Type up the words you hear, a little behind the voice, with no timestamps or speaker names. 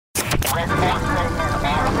Welcome,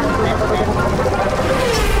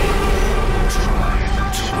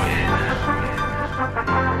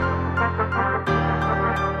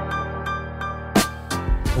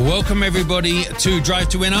 everybody, to Drive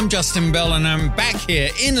to Win. I'm Justin Bell, and I'm back here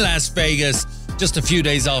in Las Vegas just a few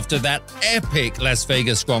days after that epic Las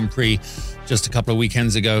Vegas Grand Prix just a couple of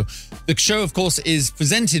weekends ago. The show, of course, is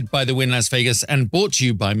presented by the Win Las Vegas and brought to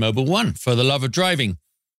you by Mobil 1 for the love of driving.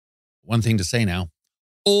 One thing to say now,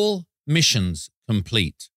 all missions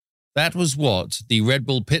complete. That was what the Red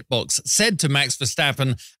Bull pit box said to Max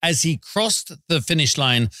Verstappen as he crossed the finish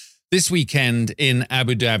line this weekend in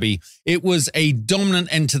Abu Dhabi. It was a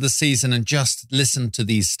dominant end to the season, and just listen to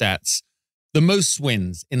these stats. The most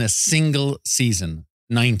wins in a single season,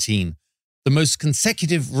 19. The most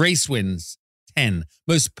consecutive race wins, 10.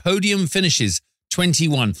 Most podium finishes,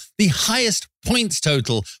 21. The highest points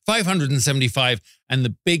total, 575, and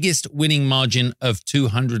the biggest winning margin of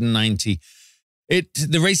 290.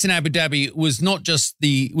 The race in Abu Dhabi was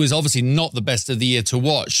was obviously not the best of the year to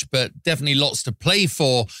watch, but definitely lots to play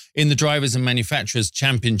for in the Drivers' and Manufacturers'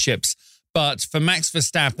 Championships. But for Max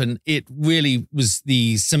Verstappen, it really was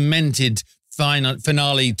the cemented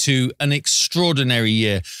finale to an extraordinary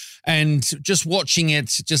year. And just watching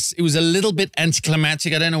it, it was a little bit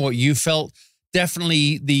anticlimactic. I don't know what you felt.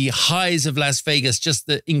 Definitely the highs of Las Vegas, just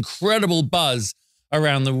the incredible buzz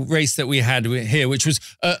around the race that we had here, which was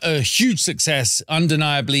a huge success,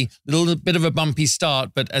 undeniably. A little bit of a bumpy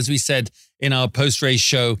start, but as we said in our post-race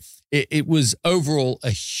show, it was overall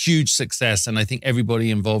a huge success, and I think everybody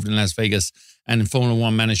involved in Las Vegas and in Formula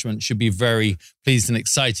One management should be very pleased and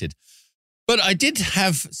excited. But I did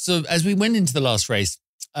have, so as we went into the last race,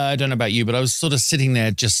 I don't know about you, but I was sort of sitting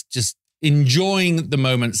there just enjoying the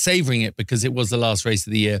moment, savoring it because it was the last race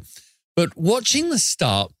of the year. But watching the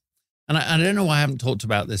start, and I don't know why I haven't talked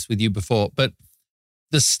about this with you before, but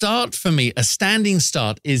the start for me, a standing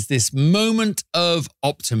start, is this moment of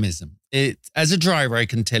optimism. As a driver, I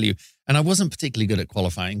can tell you, and I wasn't particularly good at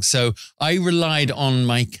qualifying, so I relied on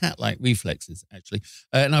my cat-like reflexes, actually,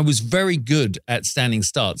 and I was very good at standing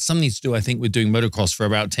starts. Something to do, I think, with doing motocross for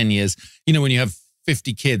about 10 years. You know, when you have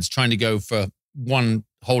 50 kids trying to go for one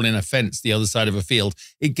hole in a fence the other side of a field,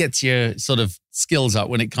 it gets your sort of skills up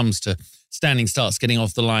when it comes to standing starts, getting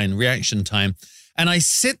off the line, reaction time. And I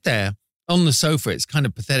sit there on the sofa. It's kind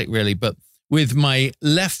of pathetic, really, but with my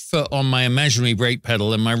left foot on my imaginary brake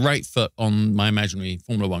pedal and my right foot on my imaginary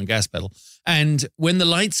Formula One gas pedal. And when the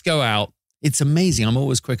lights go out, it's amazing. I'm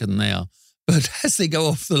always quicker than they are. But as they go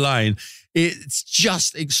off the line, it's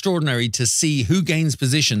just extraordinary to see who gains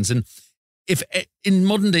positions. And if in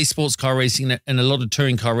modern day sports car racing and a lot of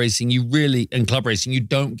touring car racing, and club racing, you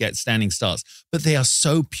don't get standing starts, but they are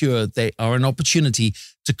so pure. They are an opportunity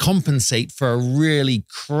to compensate for a really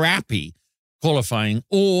crappy qualifying,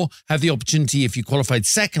 or have the opportunity, if you qualified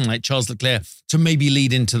second, like Charles Leclerc, to maybe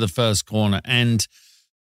lead into the first corner. And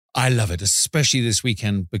I love it, especially this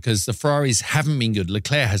weekend, because the Ferraris haven't been good.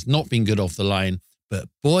 Leclerc has not been good off the line, but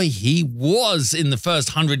boy, he was in the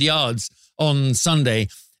first 100 yards on Sunday.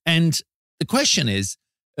 And the question was,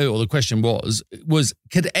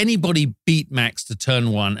 could anybody beat Max to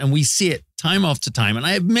turn one? And we see it time after time. And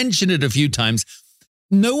I have mentioned it a few times.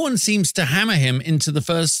 No one seems to hammer him into the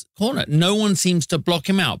first corner. No one seems to block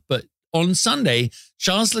him out. But on Sunday,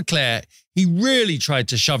 Charles Leclerc, he really tried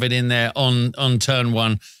to shove it in there on turn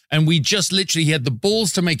one. And he had the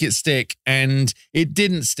balls to make it stick, and it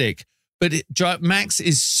didn't stick. But Max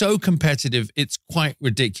is so competitive, it's quite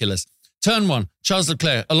ridiculous. Turn one, Charles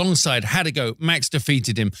Leclerc alongside had a go. Max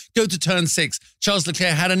defeated him. Go to turn 6, Charles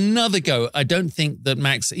Leclerc had another go. I don't think that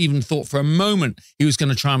Max even thought for a moment he was going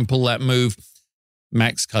to try and pull that move.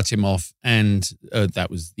 Max cut him off, and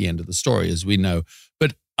that was the end of the story, as we know.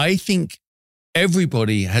 But I think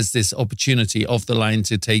everybody has this opportunity off the line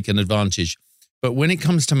to take an advantage. But when it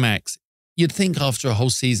comes to Max, you'd think after a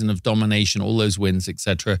whole season of domination, all those wins,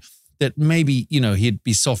 etc., that maybe, he'd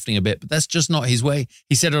be softening a bit, but that's just not his way.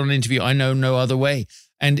 He said it on an interview, I know no other way.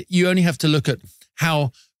 And you only have to look at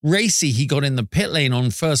how racy he got in the pit lane on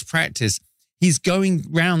first practice. He's going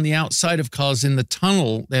round the outside of cars in the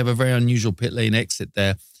tunnel. They have a very unusual pit lane exit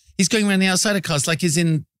there. He's going around the outside of cars like he's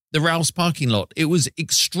in the Rouse parking lot. It was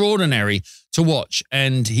extraordinary to watch,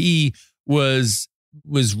 and he was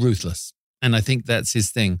ruthless. And I think that's his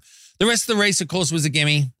thing. The rest of the race, of course, was a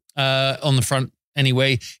gimme on the front.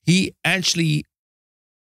 Anyway, he actually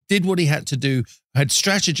did what he had to do, had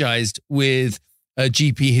strategized with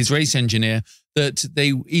GP, his race engineer, that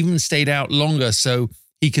they even stayed out longer so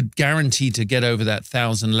he could guarantee to get over that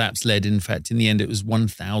 1,000 laps led. In fact, in the end, it was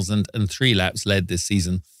 1,003 laps led this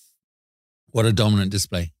season. What a dominant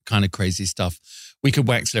display. Kind of crazy stuff. we could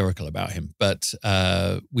wax lyrical about him, but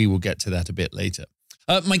we will get to that a bit later.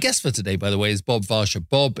 My guest for today, by the way, is Bob Varsha.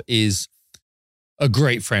 Bob is a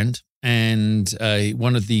great friend and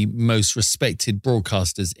one of the most respected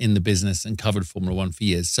broadcasters in the business and covered Formula One for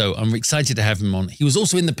years. So I'm excited to have him on. He was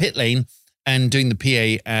also in the pit lane and doing the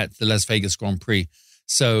PA at the Las Vegas Grand Prix.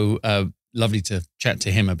 So lovely to chat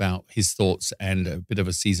to him about his thoughts and a bit of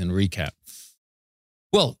a season recap.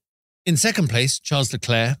 Well, in second place, Charles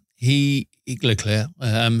Leclerc. I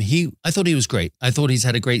thought he was great. I thought he's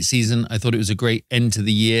had a great season. I thought it was a great end to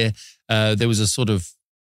the year. There was a sort of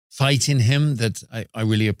fight in him that I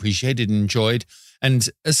really appreciated and enjoyed. And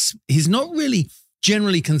he's not really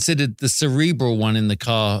generally considered the cerebral one in the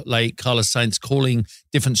car, like Carlos Sainz calling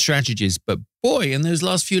different strategies. But boy, in those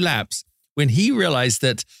last few laps, when he realized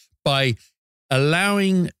that by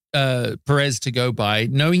allowing Perez to go by,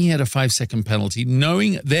 knowing he had a 5-second penalty,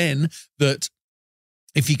 knowing then that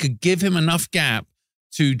if he could give him enough gap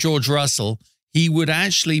to George Russell, he would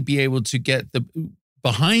actually be able to get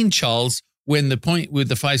behind Charles when the point with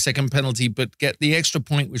the 5-second penalty, but get the extra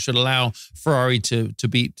point, which would allow Ferrari to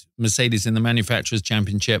beat Mercedes in the Manufacturers'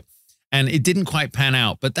 Championship. And it didn't quite pan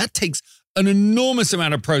out, but that takes an enormous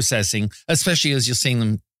amount of processing, especially as you're seeing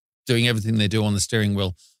them doing everything they do on the steering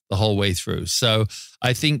wheel the whole way through. So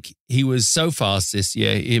I think he was so fast this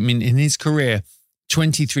year. I mean, in his career,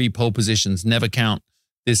 23 pole positions, never count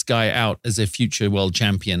this guy out as a future world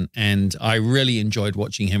champion. And I really enjoyed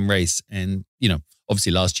watching him race. And,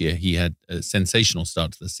 obviously last year he had a sensational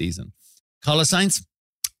start to the season. Carlos Sainz,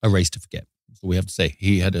 a race to forget. That's all we have to say.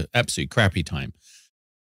 He had an absolutely crappy time.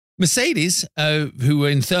 Mercedes, who were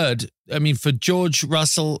in third, I mean, for George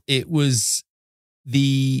Russell, it was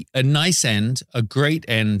a nice end, a great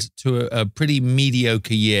end to a pretty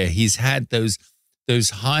mediocre year. He's had those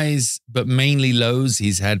highs, but mainly lows.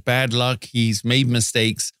 He's had bad luck. He's made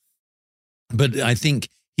mistakes. But I think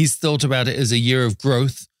he's thought about it as a year of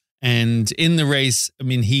growth. And in the race, I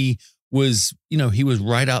mean, he was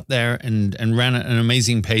right up there and ran at an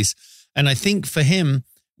amazing pace. And I think for him,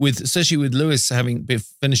 especially with Lewis having been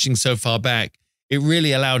finishing so far back, it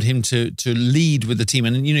really allowed him to lead with the team.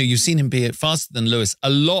 And, you've seen him be faster than Lewis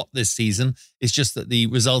a lot this season. It's just that the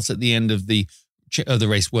results at the end of the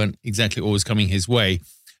race weren't exactly always coming his way.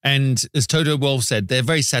 And as Toto Wolff said, they're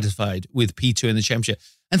very satisfied with P2 in the championship.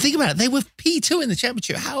 And think about it, they were P2 in the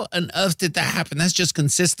championship. How on earth did that happen? That's just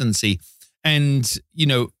consistency. And,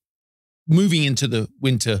 moving into the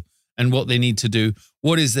winter and what they need to do,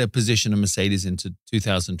 what is their position of Mercedes into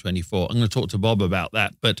 2024? I'm going to talk to Bob about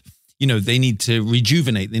that. But, they need to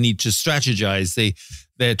rejuvenate. They need to strategize.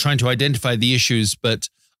 They're trying to identify the issues. But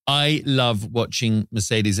I love watching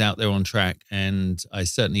Mercedes out there on track, and I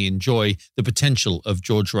certainly enjoy the potential of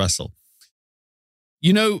George Russell.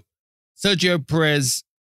 Sergio Perez,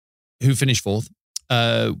 who finished fourth,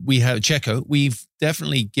 we have Checo. We've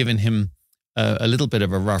definitely given him a little bit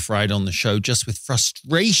of a rough ride on the show, just with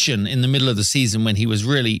frustration in the middle of the season when he was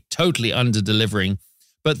really totally under-delivering.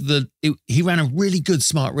 But he ran a really good,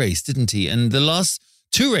 smart race, didn't he? And the last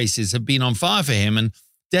two races have been on fire for him, and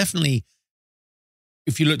definitely,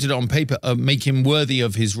 if you looked at it on paper, make him worthy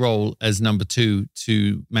of his role as number 2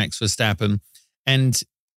 to Max Verstappen. And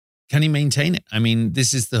can he maintain it? I mean,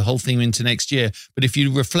 this is the whole thing into next year. But if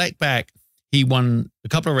you reflect back, he won a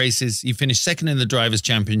couple of races. He finished second in the Drivers'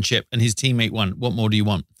 Championship, and his teammate won. What more do you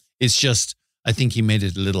want? It's just, I think he made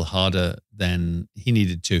it a little harder than he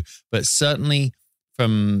needed to. But certainly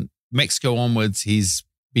from Mexico onwards, he's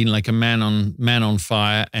been like a man on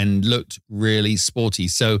fire and looked really sporty.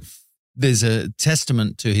 So there's a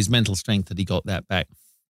testament to his mental strength that he got that back.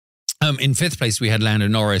 In fifth place, we had Lando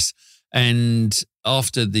Norris. And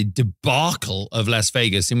after the debacle of Las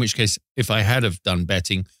Vegas, in which case, if I had have done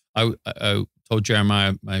betting, I told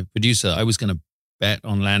Jeremiah, my producer, I was going to bet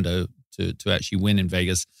on Lando to actually win in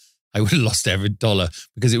Vegas. I would have lost every dollar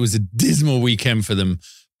because it was a dismal weekend for them.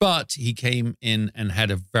 But he came in and had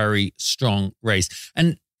a very strong race.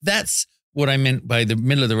 And that's what I meant by the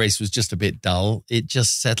middle of the race was just a bit dull. It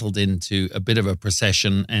just settled into a bit of a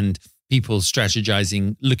procession and people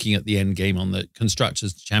strategizing, looking at the end game on the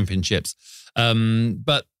Constructors' Championships.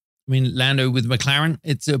 But, I mean, Lando with McLaren,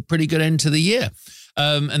 it's a pretty good end to the year.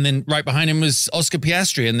 And then right behind him was Oscar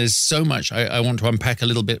Piastri. And there's so much I want to unpack a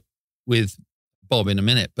little bit with Bob in a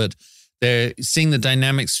minute. But they're seeing the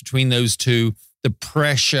dynamics between those two, the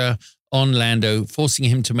pressure on Lando, forcing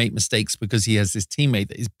him to make mistakes because he has this teammate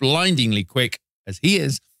that is blindingly quick, as he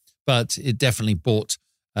is, but it definitely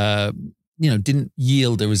didn't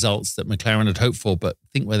yield the results that McLaren had hoped for. But I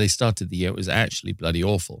think where they started the year, it was actually bloody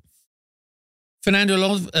awful. Fernando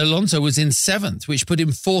Alonso was in seventh, which put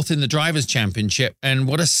him fourth in the Drivers' Championship. And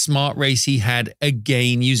what a smart race he had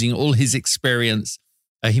again, using all his experience.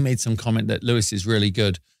 He made some comment that Lewis is really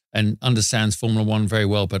good and understands Formula One very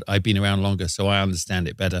well, but I've been around longer, so I understand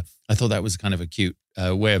it better. I thought that was kind of a cute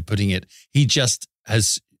way of putting it. He just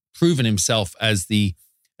has proven himself as the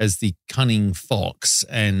cunning fox,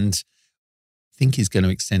 and I think he's going to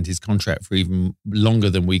extend his contract for even longer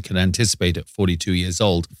than we could anticipate at 42 years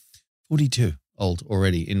old. 42 old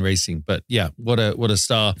already in racing. But yeah, what a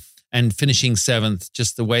star. And finishing seventh,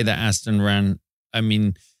 just the way that Aston ran, I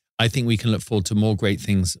mean, I think we can look forward to more great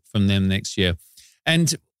things from them next year.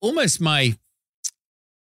 And almost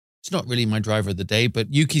it's not really my driver of the day,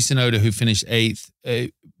 but Yuki Tsunoda, who finished eighth,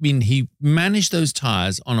 I mean, he managed those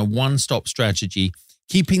tires on a one-stop strategy,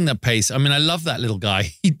 keeping the pace. I mean, I love that little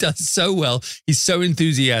guy. He does so well. He's so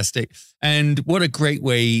enthusiastic. And what a great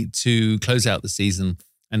way to close out the season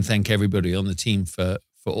and thank everybody on the team for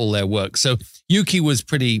all their work. So Yuki was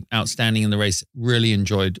pretty outstanding in the race. Really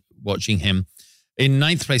enjoyed watching him. In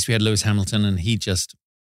ninth place, we had Lewis Hamilton, and I think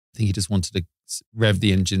he just wanted to rev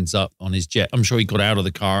the engines up on his jet. I'm sure he got out of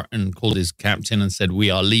the car and called his captain and said, "We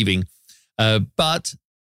are leaving." But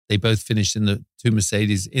they both finished in the two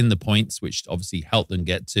Mercedes in the points, which obviously helped them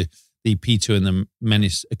get to the P2 in the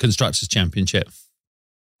Constructors' Championship.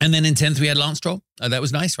 And then in 10th, we had Lance Stroll. That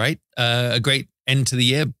was nice, right? A great end to the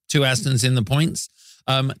year. 2 Astons in the points.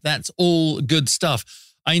 That's all good stuff.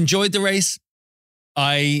 I enjoyed the race.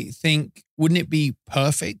 I think, wouldn't it be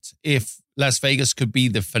perfect if Las Vegas could be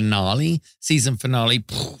the finale, season finale?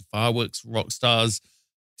 Fireworks, rock stars,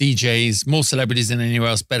 DJs, more celebrities than anywhere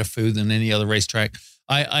else, better food than any other racetrack.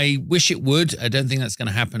 I wish it would. I don't think that's going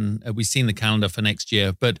to happen. We've seen the calendar for next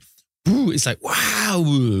year, but it's like,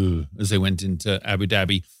 wow, as they went into Abu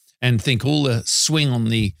Dhabi, and think all the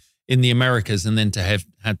swing in the Americas, and then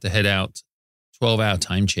had to head out 12-hour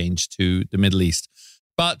time change to the Middle East.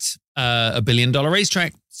 But $1 billion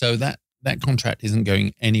racetrack, so that contract isn't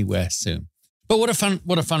going anywhere soon. But what a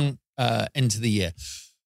fun end to the year.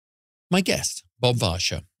 My guest, Bob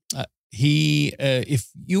Varsha. If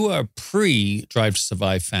you are a pre-Drive to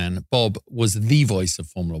Survive fan, Bob was the voice of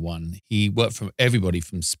Formula One. He worked for everybody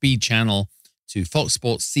from Speed Channel to Fox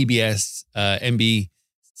Sports, CBS, NBCSN.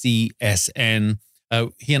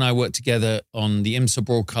 He and I worked together on the IMSA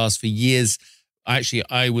broadcast for years. Actually,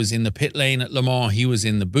 I was in the pit lane at Le Mans. He was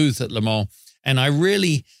in the booth at Le Mans. And I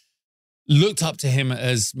really looked up to him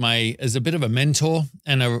as a bit of a mentor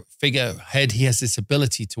and a figurehead. He has this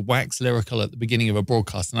ability to wax lyrical at the beginning of a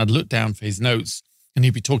broadcast. And I'd look down for his notes, and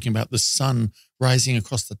he'd be talking about the sun rising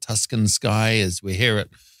across the Tuscan sky as we're here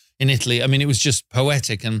in Italy. I mean, it was just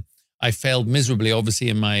poetic. And I failed miserably, obviously,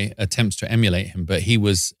 in my attempts to emulate him. But he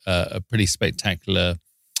was a pretty spectacular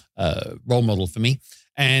role model for me.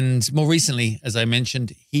 And more recently, as I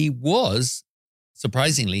mentioned, he was,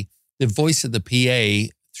 surprisingly, the voice of the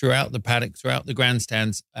PA throughout the paddock, throughout the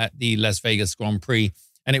grandstands at the Las Vegas Grand Prix.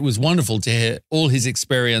 And it was wonderful to hear all his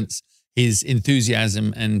experience, his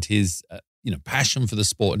enthusiasm, and his passion for the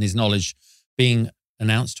sport, and his knowledge being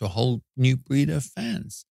announced to a whole new breed of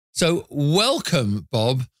fans. So welcome,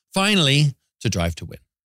 Bob, finally to Drive to Win.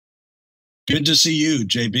 Good to see you,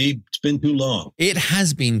 JB. It's been too long. It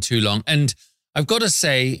has been too long. And I've got to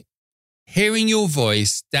say, hearing your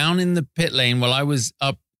voice down in the pit lane while I was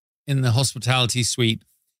up in the hospitality suite,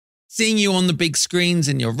 seeing you on the big screens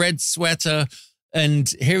in your red sweater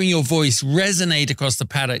and hearing your voice resonate across the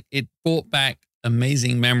paddock, it brought back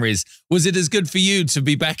amazing memories. Was it as good for you to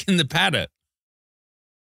be back in the paddock?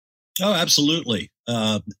 Oh, absolutely.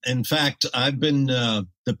 In fact, I've been the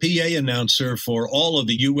PA announcer for all of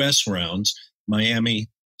the U.S. rounds, Miami,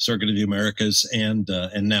 Circuit of the Americas, and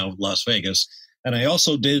now Las Vegas. And I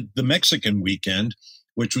also did the Mexican weekend,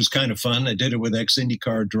 which was kind of fun. I did it with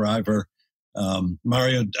ex-IndyCar driver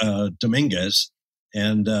Mario Dominguez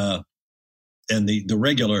and the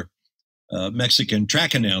regular Mexican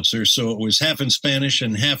track announcer. So it was half in Spanish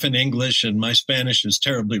and half in English, and my Spanish is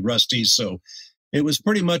terribly rusty. So it was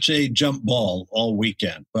pretty much a jump ball all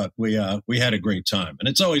weekend, but we had a great time. And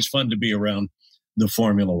it's always fun to be around the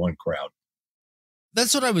Formula One crowd.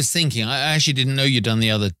 That's what I was thinking. I actually didn't know you'd done the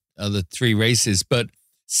other 3 races, but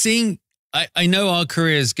seeing, I know our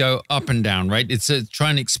careers go up and down, right? It's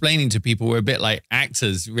trying explaining to people we're a bit like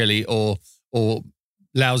actors, really, or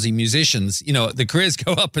lousy musicians. The careers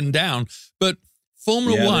go up and down, but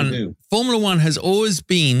Formula One has always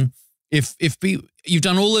been, if you've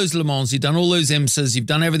done all those Le Mans, you've done all those IMSAs, you've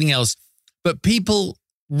done everything else, but people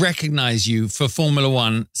recognize you for Formula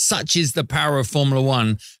One. Such is the power of Formula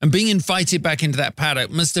One. And being invited back into that paddock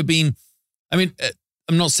must have been, I mean,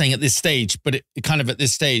 I'm not saying at this stage, but it kind of at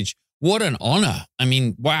this stage, what an honor. I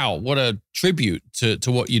mean, wow, what a tribute to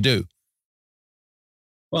what you do.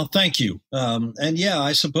 Well, thank you. And yeah,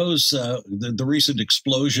 I suppose the recent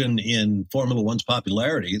explosion in Formula One's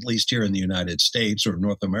popularity, at least here in the United States or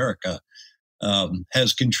North America,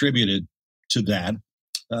 has contributed to that.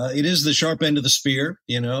 It is the sharp end of the spear.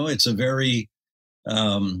 It's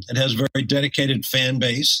it has a very dedicated fan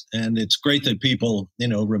base, and it's great that people,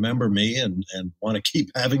 remember me and want to keep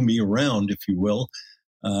having me around, if you will.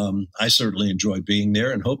 I certainly enjoy being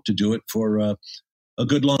there and hope to do it for a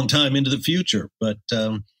good long time into the future. But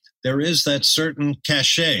there is that certain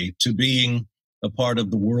cachet to being a part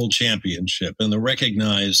of the World Championship and the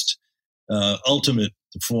recognized ultimate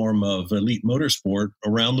form of elite motorsport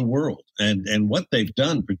around the world. And what they've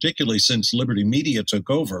done, particularly since Liberty Media took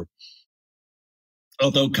over,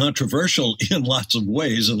 although controversial in lots of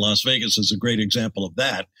ways, and Las Vegas is a great example of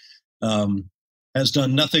that, has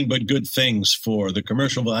done nothing but good things for the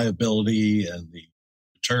commercial viability and the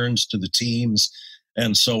returns to the teams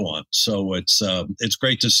and so on. So it's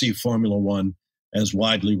great to see Formula One as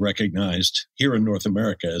widely recognized here in North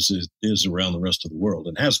America as it is around the rest of the world,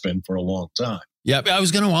 and has been for a long time. Yeah, I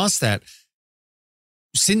was going to ask that.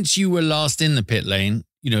 Since you were last in the pit lane,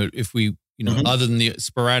 if we, other than the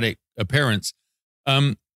sporadic appearance,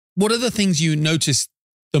 what are the things you noticed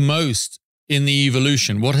the most in the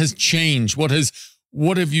evolution? What has changed? What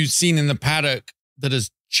have you seen in the paddock that has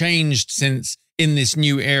changed since in this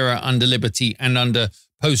new era under Liberty and under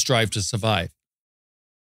post Drive to Survive?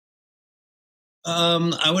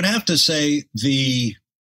 I would have to say the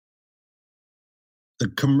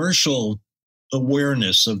commercial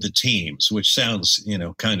awareness of the teams, which sounds,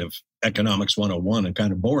 kind of economics 101 and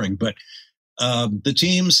kind of boring, but the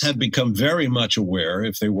teams have become very much aware,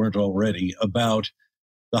 if they weren't already, about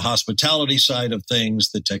the hospitality side of things,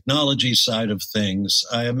 the technology side of things.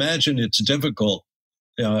 I imagine it's difficult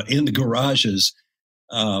in the garages,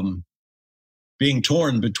 being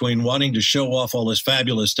torn between wanting to show off all this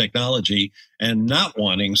fabulous technology and not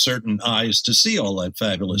wanting certain eyes to see all that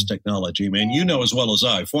fabulous technology. I mean, as well as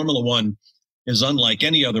I, Formula One is unlike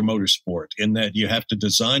any other motorsport in that you have to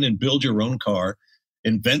design and build your own car,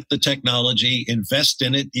 invent the technology, invest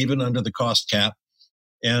in it, even under the cost cap,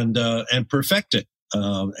 and perfect it.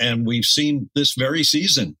 And we've seen this very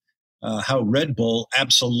season how Red Bull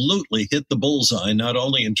absolutely hit the bullseye, not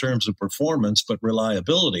only in terms of performance, but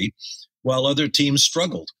reliability, while other teams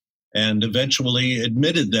struggled and eventually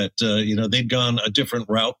admitted that, they'd gone a different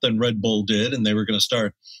route than Red Bull did, and they were going to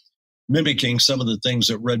start mimicking some of the things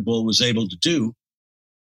that Red Bull was able to do.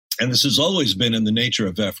 And this has always been in the nature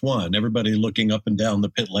of F1, everybody looking up and down the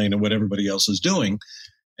pit lane and what everybody else is doing.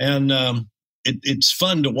 And it's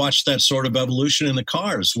fun to watch that sort of evolution in the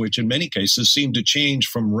cars, which in many cases seem to change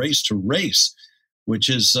from race to race, which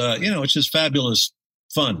is, it's just fabulous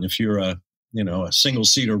fun if you're a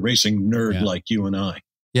single-seater racing nerd like you and I.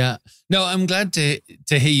 Yeah. No, I'm glad to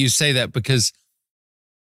hear you say that, because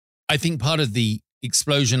I think part of the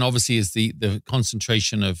explosion obviously is the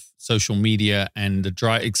concentration of social media and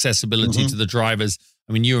the accessibility to the drivers.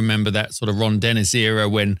 I mean, you remember that sort of Ron Dennis era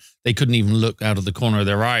when they couldn't even look out of the corner of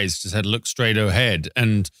their eyes, just had to look straight ahead.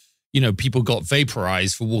 And, people got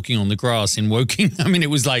vaporized for walking on the grass in Woking. I mean,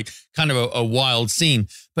 it was like kind of a wild scene.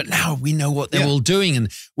 But now we know what they're all doing.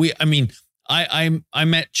 And I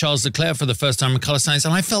met Charles Leclerc for the first time in color science,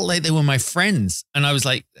 and I felt like they were my friends. And I was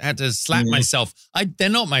like, had to slap myself. They're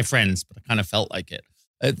not my friends, but I kind of felt like it.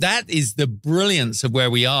 That is the brilliance of where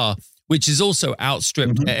we are, which is also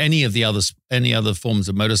outstripped any other forms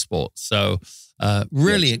of motorsport. So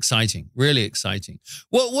really exciting, really exciting.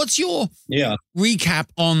 What's your recap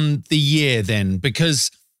on the year then?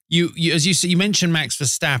 Because you as you said, you mentioned Max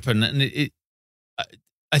Verstappen, and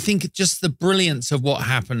I think just the brilliance of what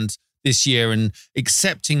happened this year and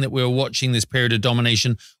accepting that we were watching this period of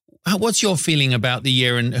domination. What's your feeling about the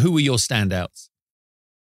year, and who were your standouts?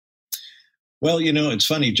 Well, it's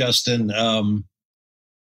funny, Justin.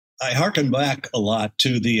 I hearken back a lot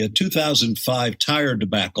to the 2005 tire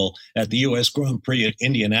debacle at the U.S. Grand Prix at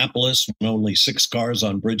Indianapolis, when only 6 cars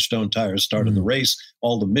on Bridgestone tires started the race.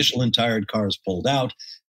 All the Michelin-tired cars pulled out.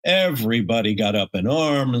 Everybody got up in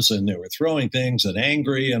arms, and they were throwing things and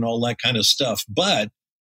angry and all that kind of stuff. But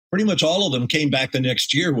pretty much all of them came back the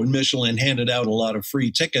next year when Michelin handed out a lot of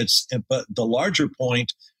free tickets. But the larger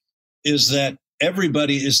point is that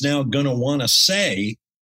everybody is now going to want to say,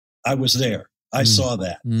 I was there. I saw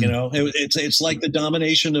that. It's like the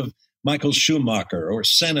domination of Michael Schumacher or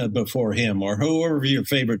Senna before him, or whoever your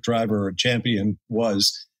favorite driver or champion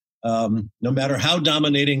was. No matter how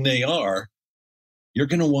dominating they are, you're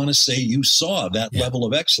going to want to say you saw that level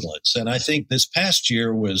of excellence. And I think this past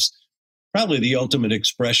year was probably the ultimate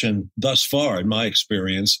expression thus far, in my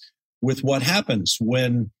experience, with what happens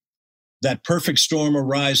when that perfect storm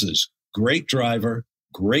arises. Great driver,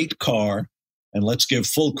 great car, and let's give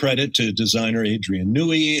full credit to designer Adrian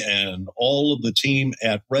Newey and all of the team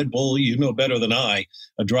at Red Bull. You know better than I,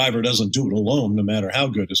 a driver doesn't do it alone, no matter how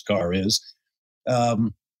good his car is.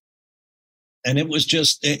 And it was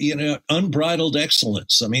just, unbridled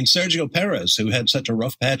excellence. I mean, Sergio Perez, who had such a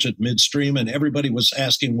rough patch at midstream, and everybody was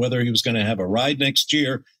asking whether he was going to have a ride next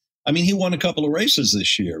year. I mean, he won a couple of races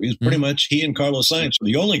this year. He was pretty much, he and Carlos Sainz were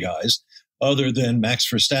the only guys other than Max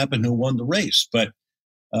Verstappen who won the race. But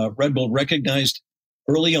Red Bull recognized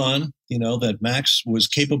early on, that Max was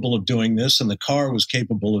capable of doing this and the car was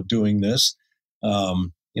capable of doing this.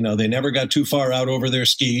 They never got too far out over their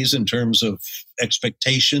skis in terms of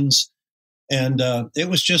expectations. And it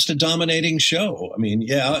was just a dominating show. I mean,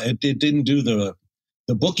 it didn't do the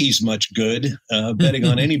bookies much good, betting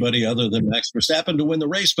on anybody other than Max Verstappen to win the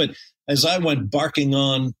race. But as I went barking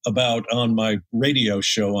on my radio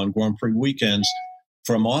show on Grand Prix weekends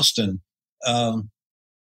from Austin,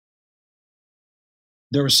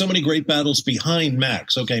 there were so many great battles behind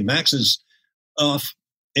Max. Okay, Max is off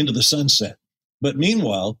into the sunset. But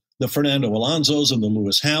meanwhile, the Fernando Alonsos and the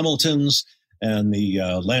Lewis Hamiltons and the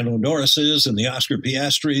Lando Norrises and the Oscar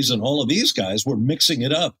Piastris and all of these guys were mixing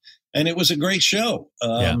it up. And it was a great show.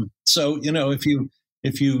 So, if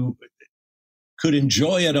you could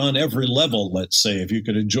enjoy it on every level, let's say, if you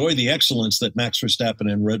could enjoy the excellence that Max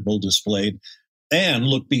Verstappen and Red Bull displayed and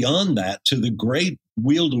look beyond that to the great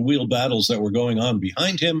wheel-to-wheel battles that were going on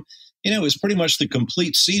behind him, it was pretty much the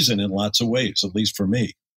complete season in lots of ways, at least for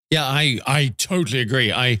me. Yeah, I totally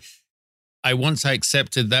agree. Once I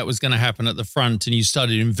accepted that was going to happen at the front and you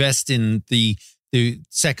started investing the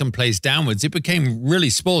second place downwards, it became really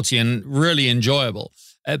sporty and really enjoyable.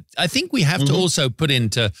 I think we have to also put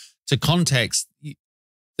into context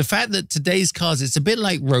the fact that today's cars, it's a bit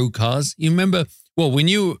like road cars. You remember, when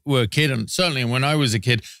you were a kid, and certainly when I was a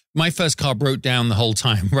kid, my first car broke down the whole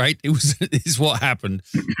time, right? It's what happened.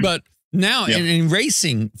 But now in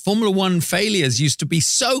racing, Formula One failures used to be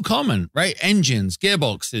so common, right? Engines,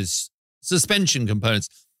 gearboxes, suspension components.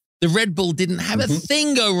 The Red Bull didn't have a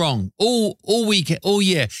thing go wrong all week, all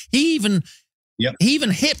year. He even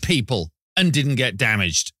hit people and didn't get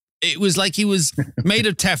damaged. It was like he was made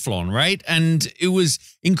of Teflon, right? And it was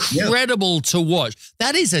incredible to watch.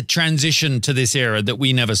 That is a transition to this era that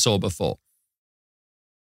we never saw before.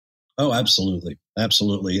 Oh, absolutely.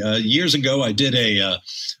 Absolutely. Years ago, I did a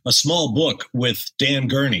small book with Dan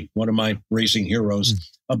Gurney, one of my racing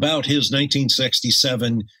heroes, about his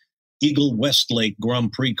 1967 Eagle Westlake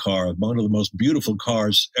Grand Prix car, one of the most beautiful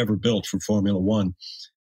cars ever built for Formula One.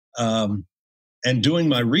 And doing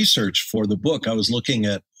my research for the book, I was looking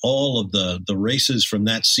at all of the races from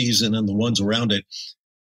that season and the ones around it.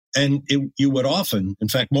 And you would often, in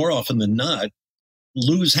fact, more often than not,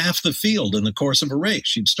 lose half the field in the course of a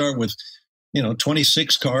race. You'd start with,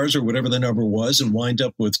 26 cars or whatever the number was and wind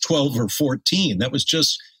up with 12 or 14. That was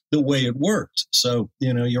just the way it worked. So,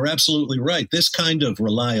 you're absolutely right. This kind of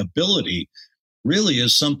reliability really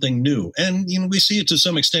is something new. And, we see it to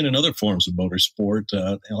some extent in other forms of motorsport,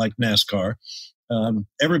 like NASCAR.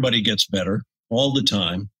 Everybody gets better all the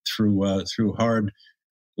time through hard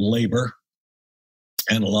labor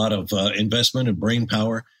and a lot of investment and brain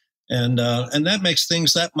power. And that makes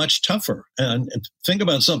things that much tougher. And think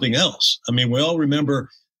about something else. I mean, we all remember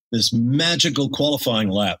this magical qualifying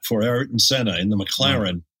lap for Ayrton Senna in the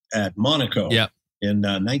McLaren at Monaco in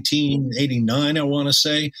 1989, I want to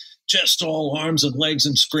say. Just all arms and legs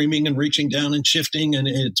and screaming and reaching down and shifting. And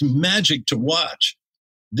it's magic to watch.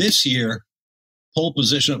 This year, pole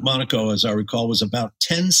position at Monaco, as I recall, was about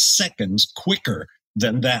 10 seconds quicker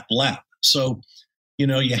than that lap. So,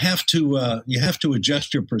 you have to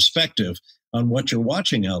adjust your perspective on what you're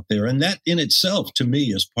watching out there. And that in itself, to me,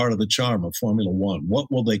 is part of the charm of Formula One. What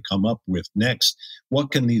will they come up with next? What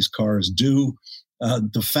can these cars do?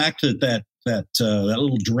 The fact that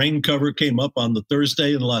little drain cover came up on the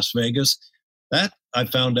Thursday in Las Vegas, that I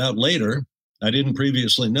found out later, I didn't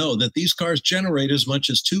previously know, that these cars generate as much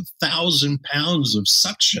as 2,000 pounds of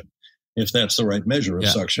suction, if that's the right measure of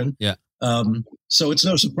suction. Yeah. So it's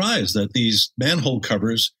no surprise that these manhole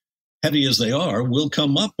covers, heavy as they are, will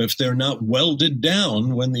come up if they're not welded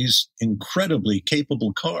down when these incredibly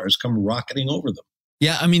capable cars come rocketing over them.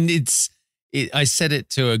 Yeah, I mean, I said it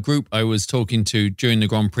to a group I was talking to during the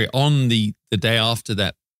Grand Prix on the day after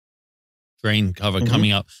that drain cover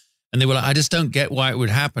coming up. And they were like, I just don't get why it would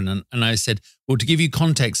happen. And I said, well, to give you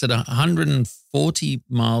context, at 140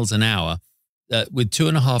 miles an hour with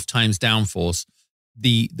 2.5 times downforce,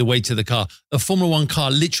 the weight of the car. A Formula One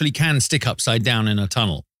car literally can stick upside down in a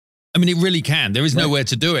tunnel. I mean, it really can. There is nowhere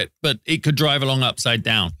to do it, but it could drive along upside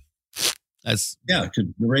down. That's it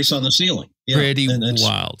could race on the ceiling. Pretty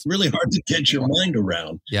wild. Really hard to get your mind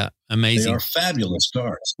around. Yeah, amazing. They are fabulous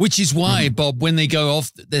cars. Which is why, Bob, when they go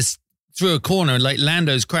off this through a corner, like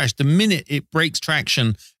Lando's crash, the minute it breaks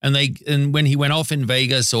traction, and when he went off in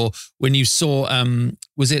Vegas, or when you saw,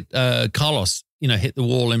 was it Carlos, hit the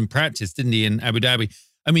wall in practice, didn't he, in Abu Dhabi?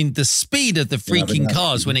 I mean, the speed of the freaking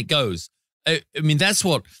cars when it goes. I mean, that's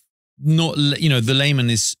what the layman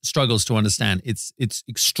struggles to understand. It's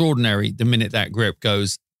extraordinary. The minute that grip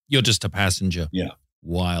goes, you're just a passenger. Yeah.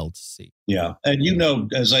 Wild to see. Yeah.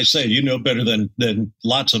 And as I say, better than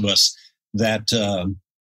lots of us that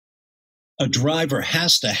a driver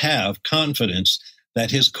has to have confidence that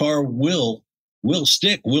his car will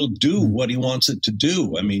stick, will do what he wants it to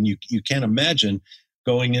do. I mean, you can't imagine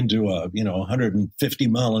going into a 150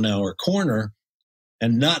 mile an hour corner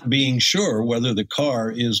and not being sure whether the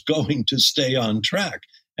car is going to stay on track.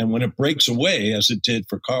 And when it breaks away, as it did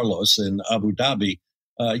for Carlos in Abu Dhabi,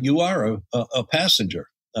 you are a passenger,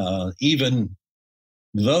 even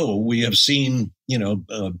though we have seen,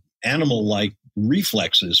 animal-like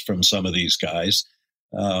reflexes from some of these guys.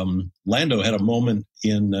 Lando had a moment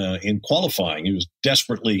in qualifying. He was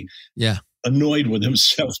desperately annoyed with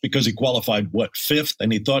himself because he qualified, fifth,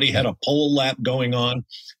 and he thought he had a pole lap going on,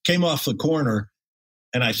 came off the corner,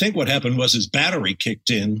 and I think what happened was his battery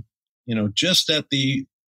kicked in, just at the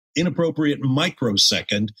inappropriate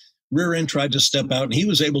microsecond. Rear end tried to step out, and he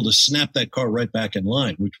was able to snap that car right back in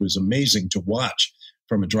line, which was amazing to watch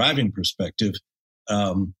from a driving perspective.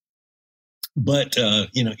 But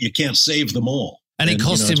you can't save them all. And it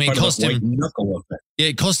cost him.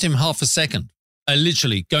 It cost him half a second.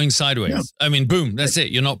 Literally going sideways. Yeah. I mean, boom, that's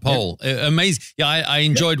it. You're not pole. Yeah. Amazing. Yeah, I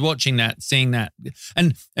enjoyed watching that, seeing that.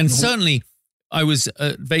 And certainly I was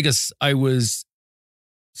at Vegas. I was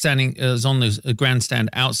standing, I was on the grandstand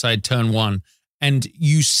outside turn one, and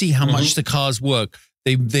you see how much the cars work.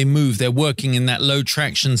 They move. They're working in that low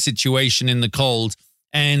traction situation in the cold.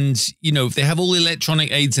 And, they have all the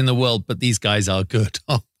electronic aids in the world, but these guys are good.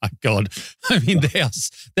 Oh, my God. I mean,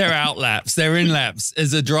 they're out laps. They're in laps.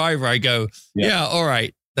 As a driver, I go, all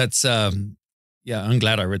right. That's, I'm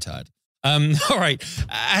glad I retired. All right.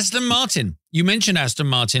 Aston Martin. You mentioned Aston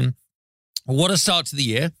Martin. What a start to the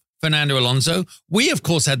year. Fernando Alonso. We, of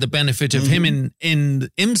course, had the benefit of him in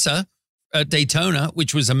IMSA at Daytona,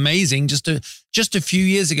 which was amazing. Just a few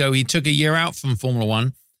years ago, he took a year out from Formula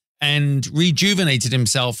One and rejuvenated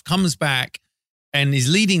himself, comes back and is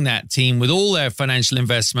leading that team with all their financial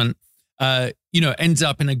investment, ends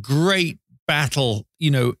up in a great battle,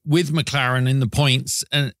 with McLaren in the points,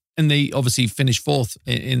 and they obviously finished fourth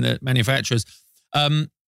in the manufacturers.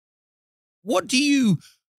 What do you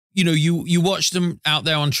watch them out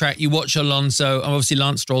there on track, you watch Alonso, obviously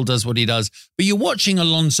Lance Stroll does what he does, but you're watching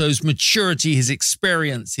Alonso's maturity, his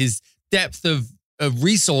experience, his depth of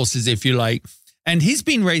resources, if you like. And he's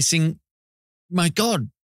been racing, my God,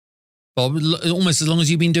 Bob, almost as long as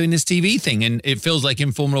you've been doing this TV thing, and it feels like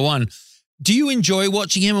in Formula One. Do you enjoy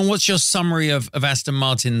watching him, and what's your summary of Aston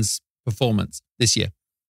Martin's performance this year?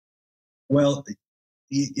 Well,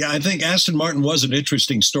 I think Aston Martin was an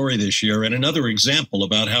interesting story this year, and another example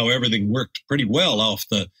about how everything worked pretty well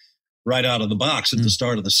right out of the box at the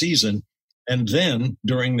start of the season. And then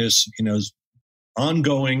during this,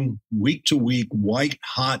 ongoing week-to-week,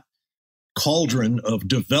 white-hot cauldron of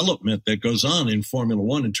development that goes on in Formula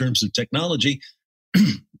One in terms of technology,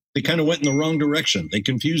 they kind of went in the wrong direction. They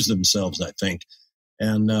confused themselves, I think.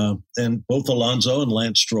 And both Alonso and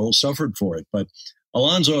Lance Stroll suffered for it. But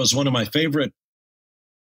Alonso is one of my favorite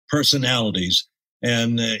personalities,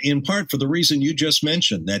 and in part for the reason you just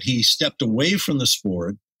mentioned, that he stepped away from the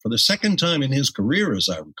sport for the second time in his career, as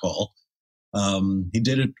I recall. He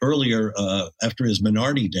did it earlier after his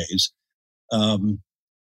Minardi days.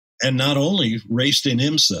 And not only raced in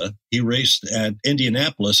IMSA, he raced at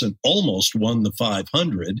Indianapolis and almost won the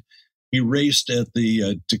 500. He raced at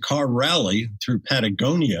the Dakar Rally through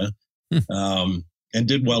Patagonia and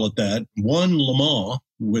did well at that. Won Le Mans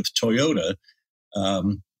with Toyota.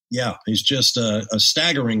 He's just a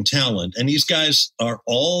staggering talent. And these guys are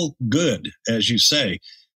all good, as you say.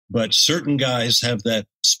 But certain guys have that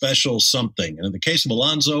special something. And in the case of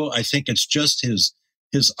Alonso, I think it's just his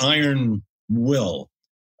iron will.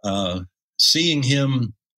 Seeing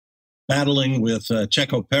him battling with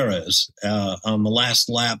Checo Perez on the last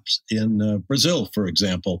laps in Brazil, for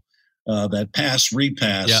example, that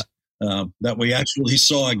repass that we actually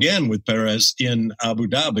saw again with Perez in Abu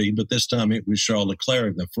Dhabi, but this time it was Charles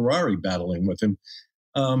Leclerc, the Ferrari, battling with him.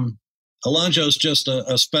 Alonso's just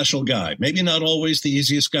a special guy. Maybe not always the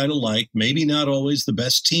easiest guy to like, maybe not always the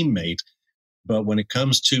best teammate, but when it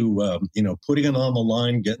comes to putting it on the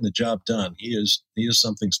line, getting the job done, he is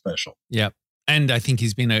something special. Yeah, and I think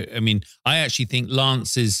he's been I actually think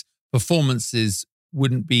Lance's performances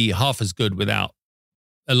wouldn't be half as good without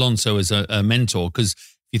Alonso as a mentor, because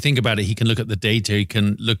if you think about it, he can look at the data, he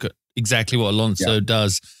can look at exactly what Alonso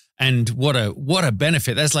does, and what a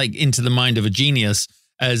benefit. That's like into the mind of a genius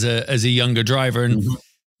as a younger driver. And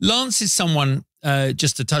Lance is someone,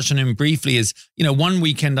 just to touch on him briefly, is, one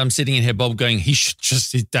weekend I'm sitting in here, Bob, going, his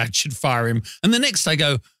dad should fire him. And the next I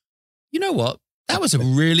go, you know what? That was a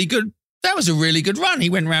really good run.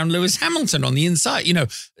 He went around Lewis Hamilton on the inside.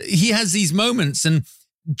 He has these moments, and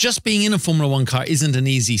just being in a Formula One car isn't an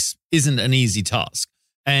easy task.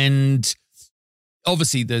 And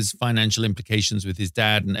obviously there's financial implications with his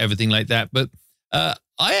dad and everything like that. But I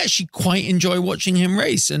actually quite enjoy watching him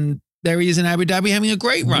race. And there he is in Abu Dhabi having a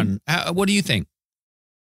great run. What do you think?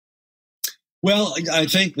 Well, I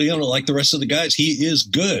think, like the rest of the guys, he is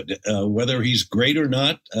good. Whether he's great or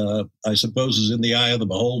not, I suppose is in the eye of the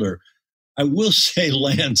beholder. I will say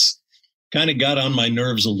Lance kind of got on my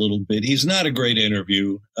nerves a little bit. He's not a great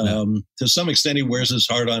interview. To some extent, he wears his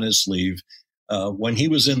heart on his sleeve. When he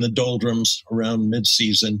was in the doldrums around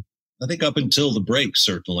mid-season, I think up until the break,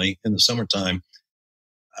 certainly, in the summertime,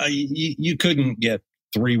 you couldn't get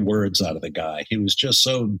 3 words out of the guy. He was just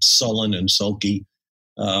so sullen and sulky,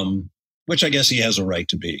 which I guess he has a right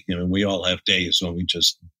to be. We all have days when we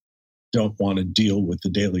just don't want to deal with the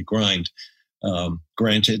daily grind.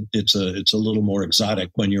 Granted, it's a little more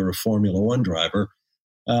exotic when you're a Formula One driver.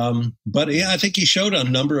 But yeah, I think he showed on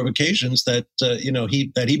a number of occasions that,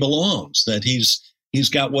 he belongs, that he's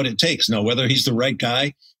got what it takes. Now, whether he's the right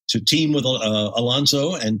guy to team with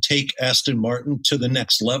Alonso and take Aston Martin to the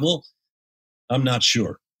next level, I'm not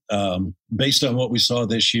sure. Based on what we saw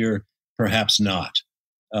this year, perhaps not.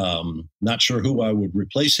 Not sure who I would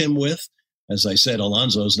replace him with. As I said,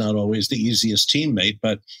 Alonso is not always the easiest teammate,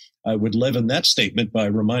 but I would leaven that statement by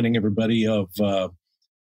reminding everybody of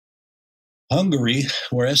Hungary,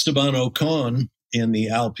 where Esteban Ocon in the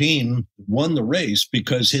Alpine won the race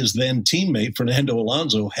because his then teammate, Fernando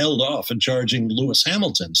Alonso, held off in charging Lewis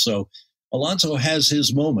Hamilton. So Alonso has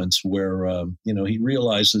his moments where, he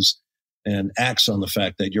realizes and acts on the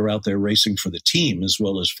fact that you're out there racing for the team as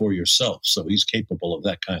well as for yourself. So he's capable of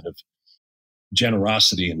that kind of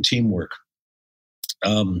generosity and teamwork.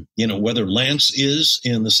 Whether Lance is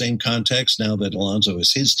in the same context now that Alonso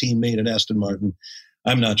is his teammate at Aston Martin,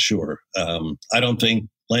 I'm not sure. I don't think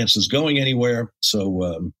Lance is going anywhere.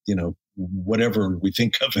 So, whatever we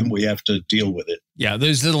think of him, we have to deal with it. Yeah,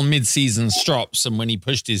 those little mid-season strops, and when he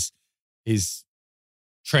pushed his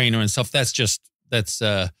trainer and stuff,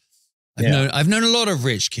 I've known a lot of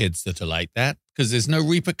rich kids that are like that because there's no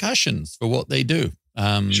repercussions for what they do.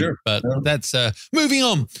 Sure. But that's moving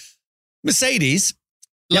on. Mercedes.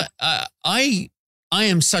 Yep. I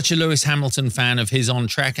am such a Lewis Hamilton fan of his on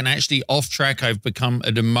track, and actually off track, I've become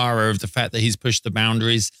an admirer of the fact that he's pushed the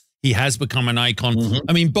boundaries. He has become an icon. Mm-hmm.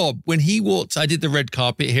 I mean, Bob, when he walked, I did the red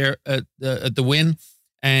carpet here at the Win,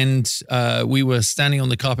 and we were standing on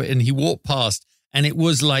the carpet, and he walked past, and it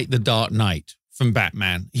was like the Dark Knight from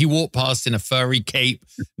Batman. He walked past in a furry cape,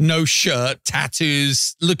 no shirt,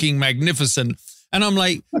 tattoos, looking magnificent. And I'm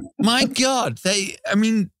like, my God,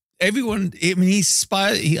 everyone,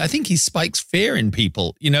 I think he spikes fear in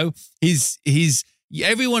people.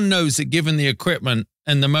 Everyone knows that given the equipment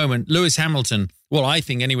and the moment, Lewis Hamilton, well, I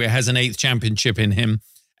think anyway, has an 8th championship in him.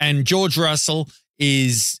 And George Russell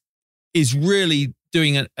is really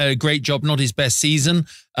doing a great job, not his best season,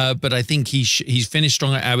 but I think he's finished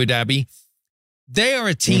strong at Abu Dhabi. They are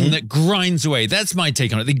a team that grinds away. That's my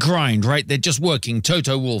take on it. They grind, right? They're just working.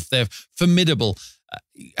 Toto Wolff, they're formidable.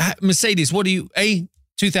 Mercedes,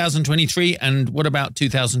 2023, and what about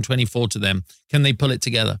 2024 to them? Can they pull it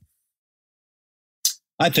together?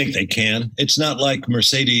 I think they can. It's not like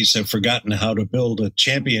Mercedes have forgotten how to build a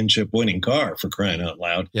championship-winning car, for crying out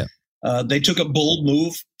loud. Yeah. They took a bold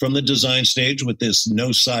move from the design stage with this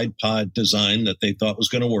no side pod design that they thought was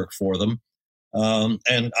going to work for them.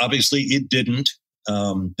 And obviously it didn't.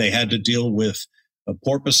 They had to deal with a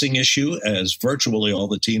porpoising issue, as virtually all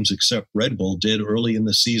the teams except Red Bull did early in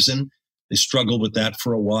the season. They struggled with that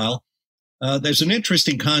for a while. There's an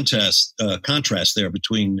interesting contrast there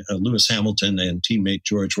between Lewis Hamilton and teammate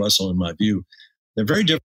George Russell, in my view. They're very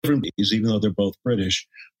different, even though they're both British.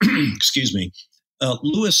 Excuse me.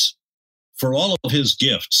 Lewis, for all of his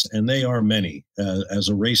gifts, and they are many, as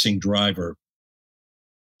a racing driver,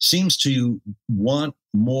 seems to want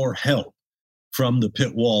more help from the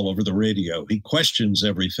pit wall over the radio. He questions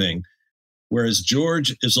everything. whereas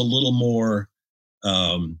George is a little more,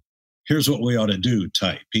 here's what we ought to do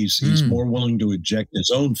type. He's more willing to inject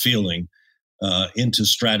his own feeling into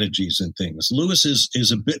strategies and things. Lewis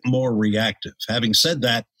is a bit more reactive. Having said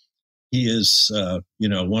that, he is,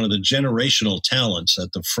 one of the generational talents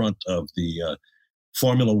at the front of the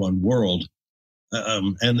Formula One world.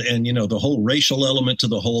 And the whole racial element to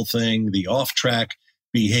the whole thing, the off-track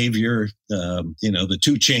behavior, the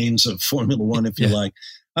two chains of Formula One, if you like.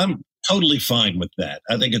 I'm totally fine with that.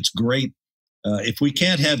 I think it's great. If we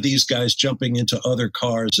can't have these guys jumping into other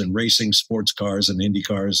cars and racing sports cars and Indy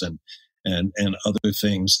cars and other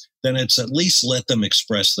things, then it's at least let them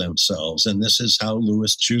express themselves. And this is how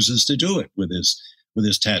Lewis chooses to do it with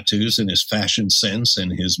his tattoos and his fashion sense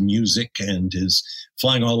and his music and his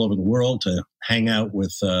flying all over the world to hang out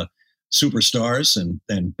with superstars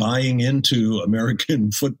and buying into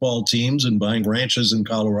American football teams and buying ranches in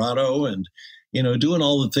Colorado and, doing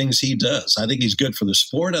all the things he does. I think he's good for the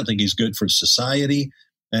sport. I think he's good for society.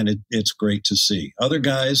 And it's great to see. Other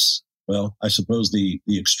guys, well, I suppose the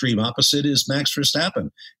extreme opposite is Max Verstappen,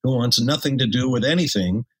 who wants nothing to do with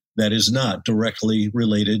anything that is not directly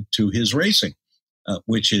related to his racing,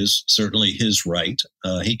 which is certainly his right.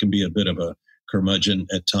 He can be a bit of a curmudgeon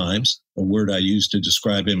at times, a word I used to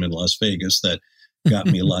describe him in Las Vegas that got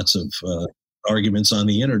me lots of arguments on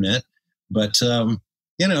the internet. But,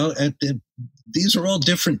 these are all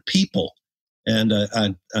different people. And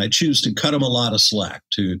I choose to cut them a lot of slack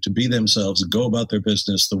to be themselves and go about their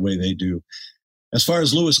business the way they do. As far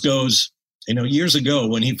as Lewis goes, years ago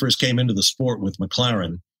when he first came into the sport with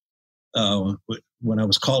McLaren, when I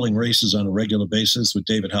was calling races on a regular basis with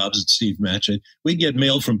David Hobbs and Steve Matchett, we'd get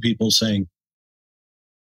mail from people saying,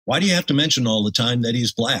 why do you have to mention all the time that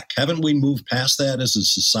he's black? Haven't we moved past that as a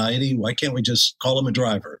society? Why can't we just call him a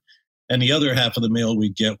driver? And the other half of the mail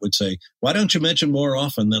we'd get would say, why don't you mention more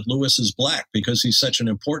often that Lewis is black? Because he's such an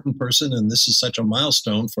important person and this is such a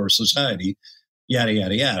milestone for society, yada,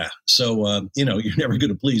 yada, yada. So, you're never going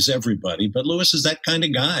to please everybody. But Lewis is that kind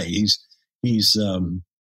of guy. He's easy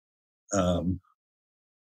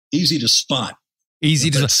to spot. Easy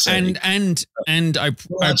to spot. And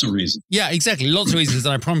lots of reasons. Yeah, exactly. Lots of reasons.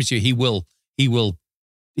 And I promise you, he will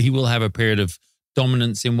have a period of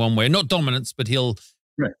dominance in one way. Not dominance, but he'll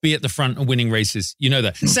be at the front and winning races. You know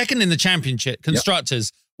that. Second in the championship,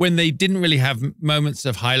 constructors, when they didn't really have moments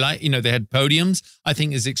of highlight, they had podiums, I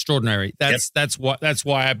think is extraordinary. That's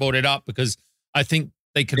why I brought it up, because I think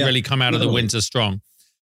they could really come out of the winter strong.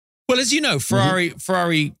 Well, as you know,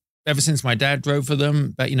 Ferrari, ever since my dad drove for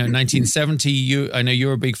them, but 1970, I know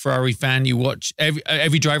you're a big Ferrari fan. You watch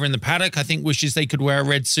every driver in the paddock, I think, wishes they could wear a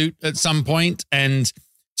red suit at some point. And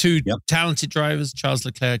two talented drivers, Charles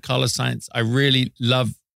Leclerc, Carlos Sainz. I really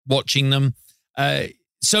love watching them.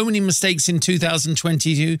 So many mistakes in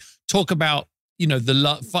 2022. Talk about,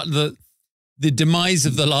 the demise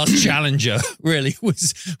of the last challenger really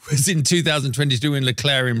was in 2022 when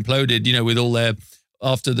Leclerc imploded, with all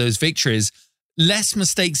after those victories. Less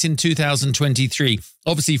mistakes in 2023.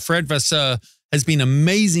 Obviously, Fred Vasseur has been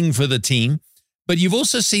amazing for the team, but you've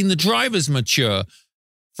also seen the drivers mature.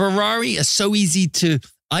 Ferrari are so easy to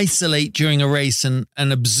isolate during a race and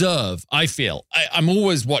observe, I feel. I'm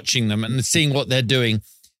always watching them and seeing what they're doing.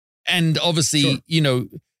 And obviously,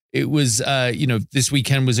 it was, this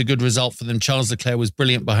weekend was a good result for them. Charles Leclerc was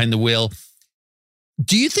brilliant behind the wheel.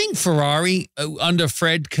 Do you think Ferrari under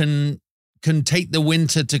Fred can take the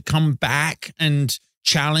winter to come back and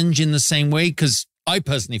challenge in the same way? Because I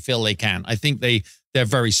personally feel they can. I think they're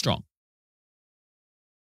very strong.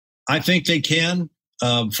 I think they can.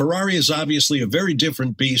 Ferrari is obviously a very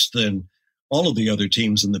different beast than all of the other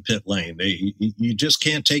teams in the pit lane. You just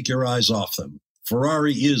can't take your eyes off them.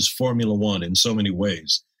 Ferrari is Formula One in so many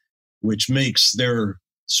ways, which makes their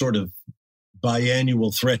sort of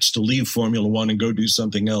biannual threats to leave Formula One and go do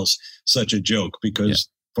something else such a joke, because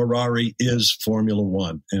Ferrari is Formula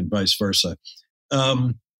One and vice versa.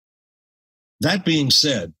 That being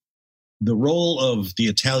said, the role of the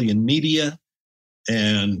Italian media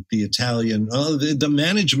and the Italian, the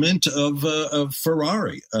management of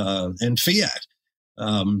Ferrari and Fiat.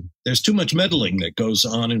 There's too much meddling that goes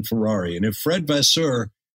on in Ferrari. And if Fred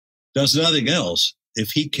Vasseur does nothing else,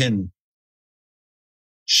 if he can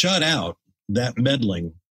shut out that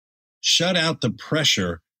meddling, shut out the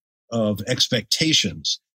pressure of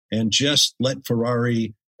expectations, and just let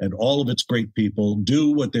Ferrari and all of its great people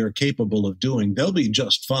do what they're capable of doing, they'll be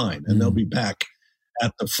just fine, and they'll be back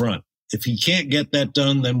at the front. If he can't get that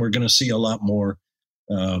done, then we're going to see a lot more,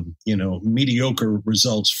 mediocre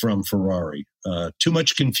results from Ferrari. Too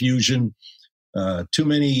much confusion, too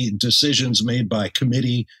many decisions made by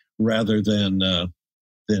committee rather than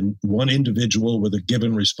than one individual with a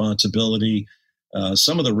given responsibility.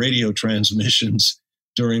 Some of the radio transmissions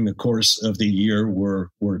during the course of the year were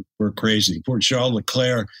crazy. Poor Charles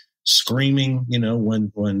Leclerc screaming,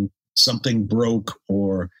 when something broke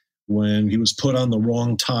or when he was put on the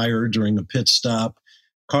wrong tire during a pit stop.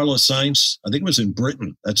 Carlos Sainz, I think it was in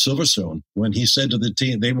Britain at Silverstone, when he said to the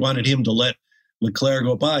team, they wanted him to let Leclerc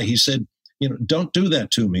go by. He said, don't do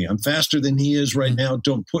that to me. I'm faster than he is right now.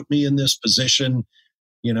 Don't put me in this position.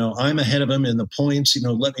 I'm ahead of him in the points.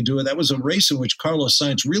 Let me do it. That was a race in which Carlos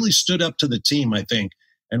Sainz really stood up to the team, I think,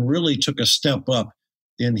 and really took a step up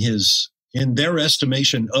in their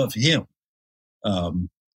estimation of him,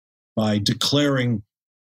 by declaring,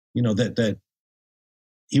 that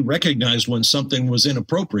he recognized when something was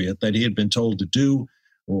inappropriate that he had been told to do,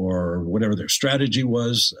 or whatever their strategy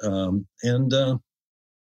was.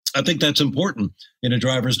 I think that's important in a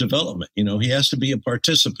driver's development. He has to be a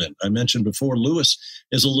participant. I mentioned before, Lewis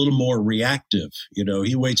is a little more reactive.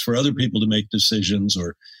 He waits for other people to make decisions,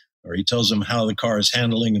 or he tells them how the car is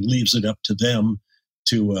handling and leaves it up to them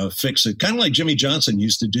to fix it. Kind of like Jimmy Johnson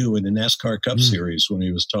used to do in the NASCAR Cup Series when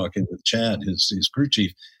he was talking with Chad, his crew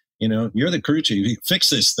chief. You're the crew chief. Fix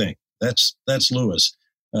this thing. That's Lewis.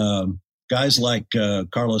 Guys like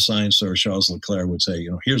Carlos Sainz or Charles Leclerc would say,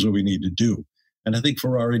 here's what we need to do. And I think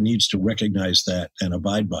Ferrari needs to recognize that and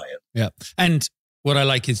abide by it. Yeah. And what I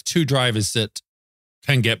like is two drivers that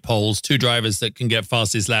can get poles, two drivers that can get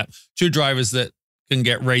fastest lap, two drivers that can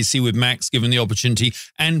get racy with Max given the opportunity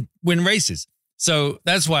and win races. So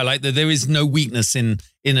that's why I like that there is no weakness in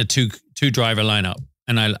a two driver lineup.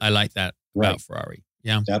 And I like that about Ferrari.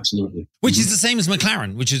 Yeah, absolutely. Which is the same as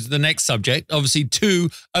McLaren, which is the next subject. Obviously, two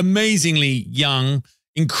amazingly young,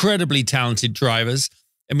 incredibly talented drivers.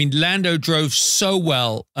 I mean, Lando drove so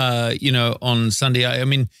well, on Sunday. I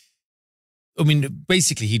mean,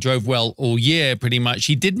 basically, he drove well all year, pretty much.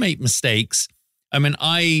 He did make mistakes. I mean,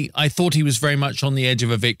 I thought he was very much on the edge of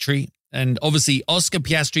a victory. And obviously, Oscar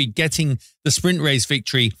Piastri getting the sprint race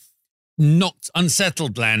victory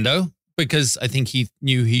unsettled Lando, because I think he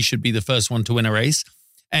knew he should be the first one to win a race.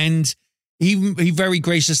 And he very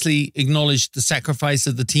graciously acknowledged the sacrifice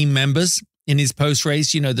of the team members in his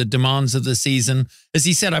post-race, the demands of the season. As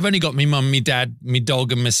he said, I've only got me mum, me dad, me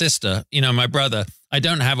dog, and my sister, my brother. I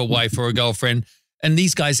don't have a wife or a girlfriend. And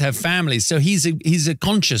these guys have families. So he's a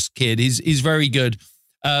conscious kid. He's very good.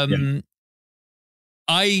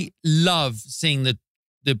 I love seeing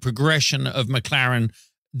the progression of McLaren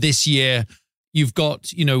this year. You've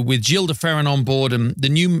got, with Gilles de Ferran on board and the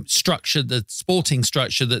new structure, the sporting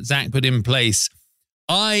structure that Zach put in place.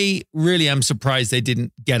 I really am surprised they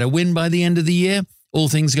didn't get a win by the end of the year, all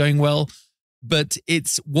things going well. But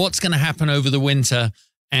it's what's going to happen over the winter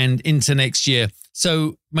and into next year.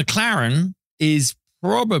 So McLaren is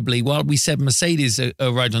probably, while we said Mercedes are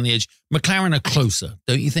right on the edge, McLaren are closer,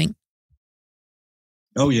 don't you think?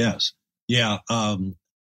 Oh, yes. Yeah.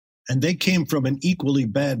 And they came from an equally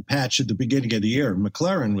bad patch at the beginning of the year.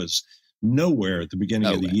 McLaren was nowhere at the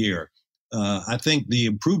beginning of the year. I think the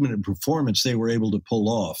improvement in performance they were able to pull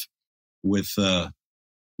off with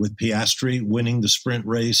Piastri winning the sprint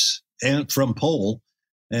race and from pole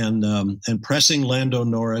and pressing Lando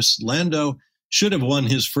Norris. Lando should have won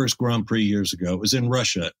his first Grand Prix years ago. It was in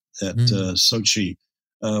Russia at Sochi,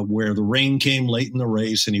 where the rain came late in the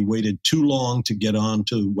race and he waited too long to get on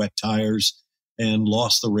to wet tires and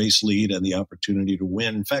lost the race lead and the opportunity to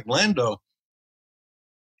win. In fact, Lando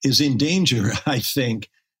is in danger, I think,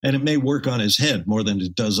 and it may work on his head more than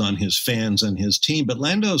it does on his fans and his team. But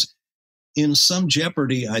Lando's in some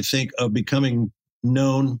jeopardy, I think, of becoming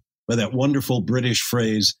known by that wonderful British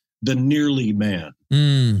phrase, the nearly man.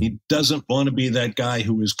 He doesn't want to be that guy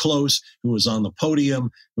who is close, who was on the podium,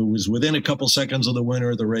 who was within a couple seconds of the winner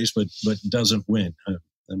of the race, but doesn't win.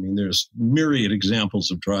 I mean, there's myriad examples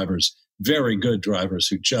of drivers, very good drivers,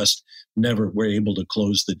 who just never were able to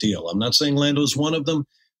close the deal. I'm not saying Lando's one of them,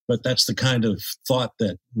 but that's the kind of thought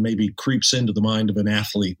that maybe creeps into the mind of an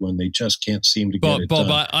athlete when they just can't seem to get it done.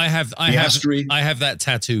 Bob, I have that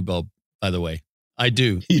tattoo, Bob, by the way. I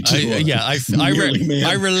do. I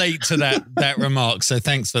relate to that remark. So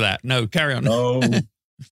thanks for that. No, carry on. Oh,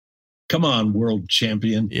 come on, world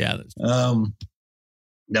champion. Yeah.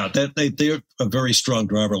 Now they're a very strong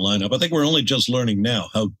driver lineup. I think we're only just learning now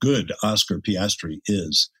how good Oscar Piastri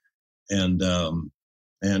is, and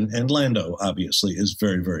Lando obviously is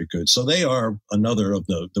very, very good. So they are another of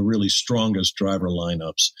the really strongest driver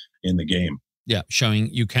lineups in the game. Yeah, showing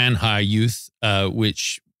you can hire youth,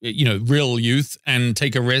 which, real youth, and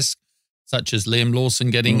take a risk, such as Liam Lawson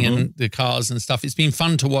getting in the cars and stuff. It's been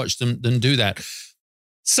fun to watch them do that.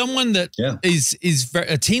 Someone that is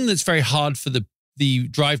a team that's very hard for the the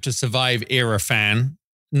Drive to Survive era fan,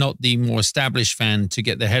 not the more established fan, to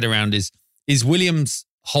get their head around is Williams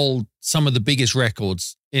hold some of the biggest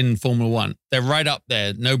records in Formula One. They're right up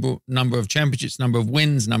there. Number of championships, number of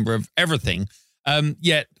wins, number of everything.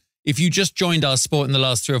 Yet, if you just joined our sport in the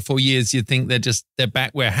last 3 or 4 years, you'd think they're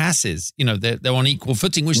back where Haas is. You know, they're on equal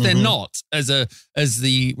footing, which they're not as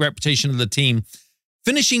the reputation of the team.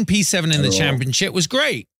 Finishing P7 in the championship was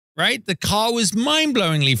great, right? The car was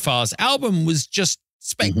mind-blowingly fast. Albon was just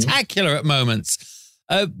spectacular at moments.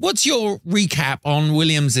 What's your recap on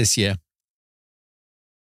Williams this year?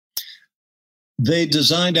 They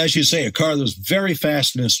designed, as you say, a car that was very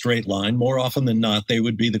fast in a straight line. More often than not, they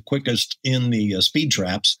would be the quickest in the speed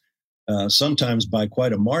traps, sometimes by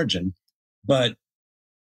quite a margin. But,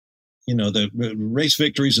 you know, the race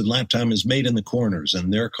victories and lap time is made in the corners,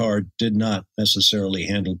 and their car did not necessarily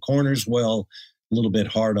handle corners well, a little bit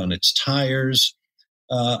hard on its tires.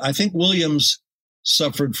 I think Williams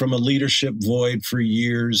suffered from a leadership void for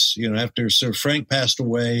years. You know, after Sir Frank passed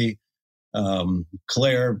away,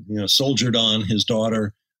 Claire, you know, soldiered on, his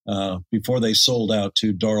daughter, before they sold out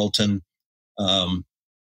to Darlton.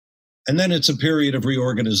 And then it's a period of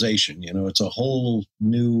reorganization. You know, it's a whole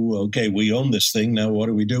new, okay, we own this thing. Now what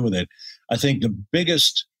do we do with it? I think the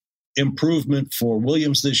biggest improvement for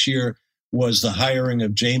Williams this year was the hiring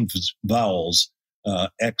of James Vowles,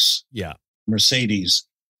 ex-Mercedes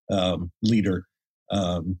leader,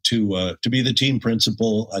 to be the team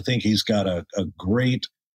principal. I think he's got a great,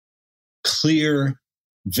 clear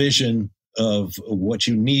vision of what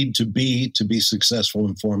you need to be successful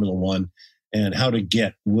in Formula One and how to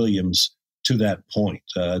get Williams to that point.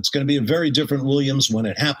 It's going to be a very different Williams when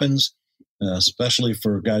it happens, especially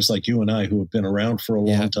for guys like you and I who have been around for a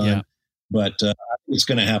long time. Yeah. But it's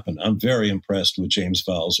going to happen. I'm very impressed with James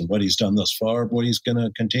Vowles and what he's done thus far, what he's going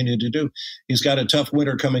to continue to do. He's got a tough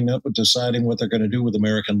winter coming up with deciding what they're going to do with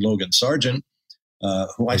American Logan Sargent,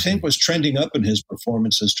 who I think was trending up in his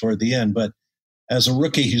performances toward the end. But as a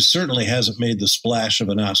rookie, he certainly hasn't made the splash of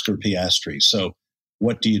an Oscar Piastri. So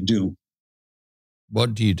what do you do?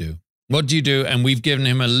 What do you do? What do you do? And we've given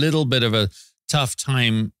him a little bit of a tough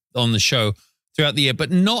time on the show throughout the year,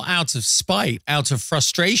 but not out of spite, out of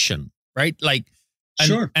frustration, right? Like,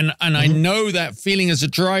 sure. And I know that feeling as a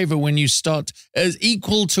driver when you start, as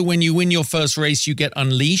equal to when you win your first race, you get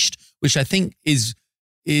unleashed, which I think is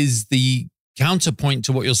the counterpoint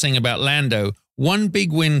to what you're saying about Lando. One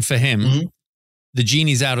big win for him, the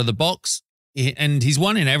genie's out of the box, and he's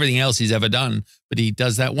won in everything else he's ever done, but he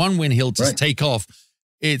does that one win, he'll just take off.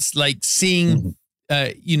 It's like seeing,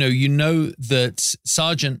 you know that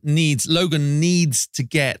Logan needs to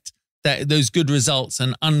get those good results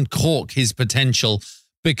and uncork his potential,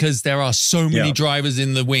 because there are so many drivers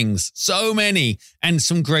in the wings, so many, and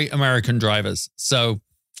some great American drivers. So,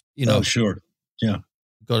 you know. Oh, sure. Yeah.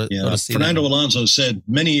 Got to see Fernando Alonso said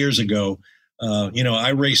many years ago, I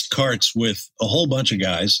raced karts with a whole bunch of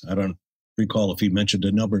guys. I don't recall if he mentioned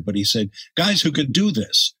a number, but he said guys who could do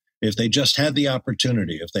this if they just had the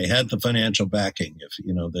opportunity, if they had the financial backing, if,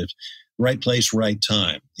 the right place, right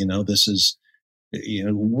time. This is,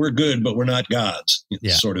 we're good, but we're not gods,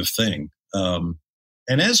 sort of thing. And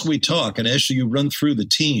as we talk, and as you run through the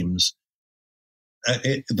teams,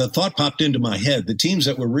 the thought popped into my head. The teams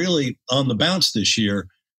that were really on the bounce this year,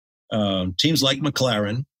 teams like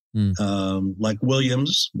McLaren, like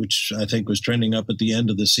Williams, which I think was trending up at the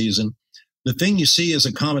end of the season. The thing you see as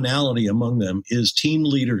a commonality among them is team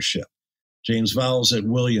leadership. James Vowles at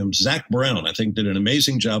Williams, Zach Brown, I think, did an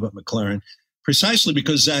amazing job at McLaren, precisely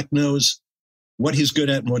because Zach knows what he's good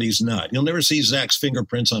at and what he's not. You'll never see Zach's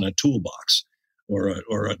fingerprints on a toolbox or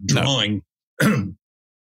a drawing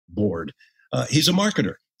board. He's a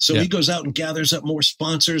marketer. So he goes out and gathers up more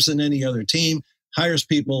sponsors than any other team, hires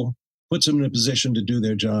people, puts them in a position to do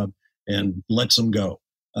their job, and lets them go.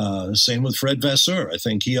 Same with Fred Vasseur. I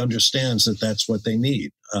think he understands that that's what they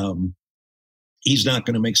need. He's not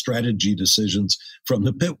going to make strategy decisions from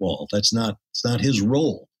the pit wall. It's not his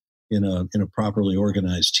role in a properly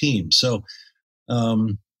organized team. So,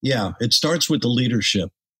 it starts with the leadership.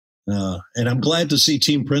 And I'm glad to see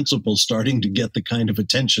team principals starting to get the kind of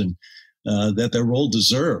attention that their role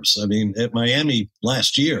deserves. I mean, at Miami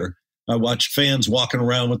last year, I watched fans walking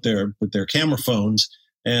around with their camera phones,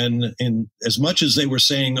 and as much as they were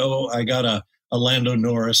saying, "Oh, I got a Lando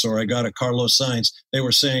Norris," or "I got a Carlos Sainz," they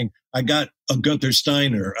were saying, "I got a Gunther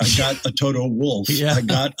Steiner, I got a Toto Wolff, I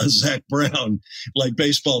got a Zach Brown," like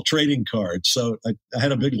baseball trading cards. So I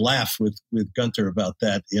had a big laugh with Gunther about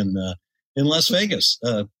that in Las Vegas.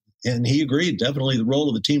 And he agreed. Definitely the role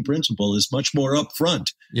of the team principal is much more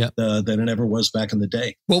upfront than it ever was back in the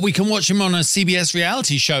day. Well, we can watch him on a CBS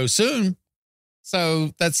reality show soon.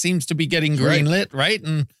 So that seems to be getting greenlit, right?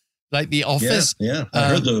 And like The Office. Yeah.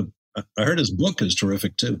 I heard his book is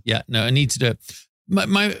terrific too. Yeah, no, I need to do it.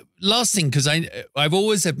 My last thing, because I've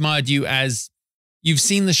always admired you as you've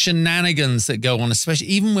seen the shenanigans that go on, especially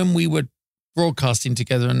even when we were broadcasting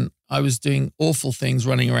together and I was doing awful things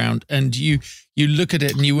running around, and you look at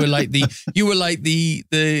it and you were like the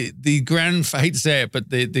grand, I hate to say it, but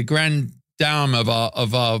the grand dame of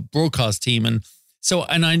our broadcast team. And so,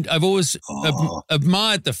 and I've always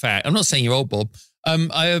admired the fact, I'm not saying you're old, Bob.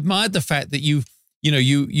 I admired the fact that you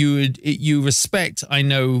respect, I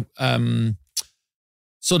know,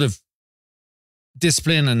 sort of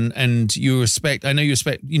discipline and you respect, I know you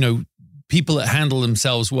respect, people that handle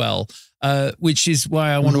themselves well, which is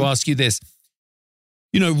why I want to ask you this.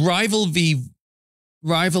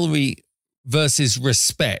 Rivalry versus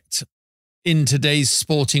respect in today's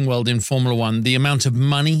sporting world in Formula One, the amount of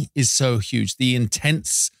money is so huge. The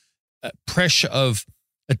intense pressure of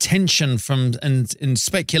attention from and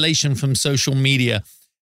speculation from social media.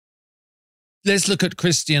 Let's look at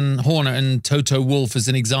Christian Horner and Toto Wolff as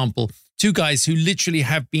an example. Two guys who literally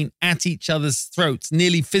have been at each other's throats,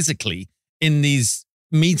 nearly physically, in these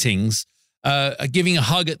meetings, giving a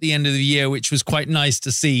hug at the end of the year, which was quite nice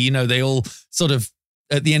to see. They all sort of,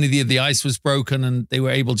 at the end of the year, the ice was broken and they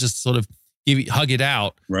were able just sort of hug it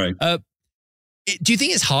out. Right. Do you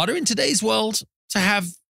think it's harder in today's world to have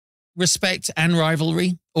respect and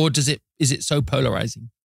rivalry, or is it so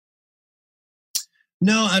polarizing?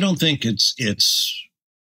 No, I don't think it's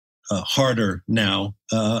harder now.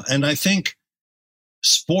 And I think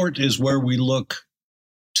sport is where we look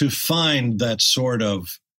to find that sort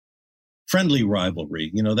of friendly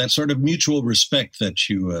rivalry, that sort of mutual respect that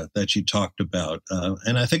you talked about.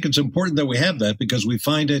 And I think it's important that we have that because we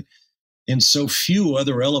find it in so few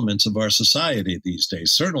other elements of our society these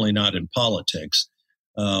days, certainly not in politics.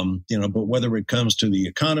 But whether it comes to the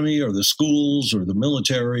economy or the schools or the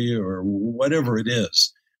military or whatever it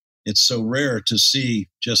is, it's so rare to see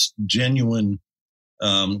just genuine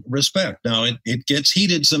respect. Now, it gets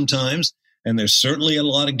heated sometimes, and there's certainly a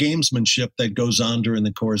lot of gamesmanship that goes on during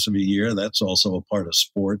the course of a year. That's also a part of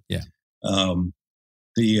sport. Yeah.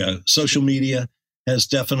 The social media has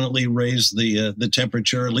definitely raised the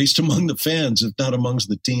temperature, at least among the fans, if not amongst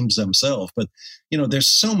the teams themselves. But, there's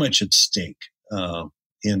so much at stake.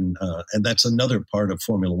 And that's another part of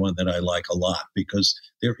Formula One that I like a lot because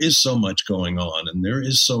there is so much going on and there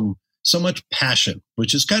is so much passion,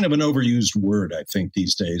 which is kind of an overused word, I think,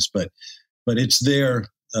 these days, but it's there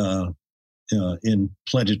in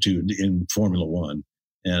plenitude in Formula One.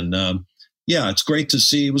 And it's great to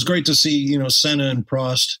see. It was great to see, Senna and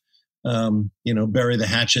Prost, bury the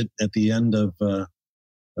hatchet at the end of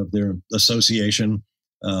their association.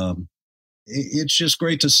 It's just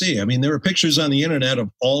great to see. I mean, there are pictures on the internet of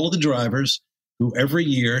all of the drivers who every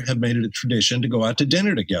year have made it a tradition to go out to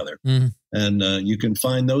dinner together. Mm-hmm. And you can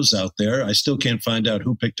find those out there. I still can't find out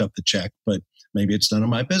who picked up the check, but maybe it's none of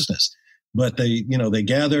my business. But they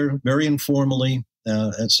gather very informally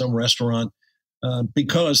at some restaurant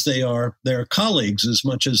because they're colleagues as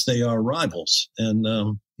much as they are rivals. And,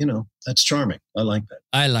 that's charming. I like that.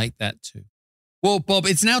 I like that too. Well, Bob,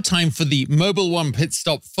 it's now time for the Mobil 1 pit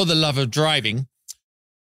stop for the love of driving.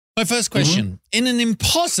 My first question, in an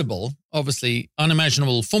impossible, obviously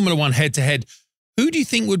unimaginable Formula 1 head-to-head, who do you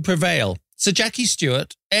think would prevail? Sir Jackie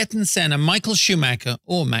Stewart, Ayrton Senna, Michael Schumacher,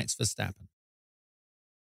 or Max Verstappen?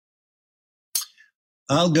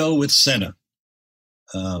 I'll go with Senna.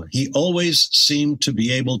 He always seemed to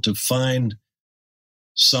be able to find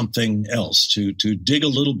something else, to dig a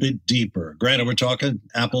little bit deeper. Granted, we're talking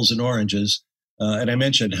apples and oranges. And I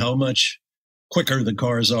mentioned how much quicker the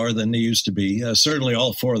cars are than they used to be. Certainly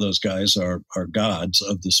all four of those guys are gods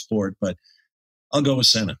of the sport, but I'll go with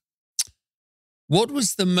Senna. What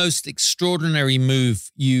was the most extraordinary move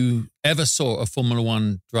you ever saw a Formula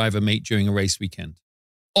One driver make during a race weekend?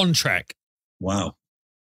 On track. Wow.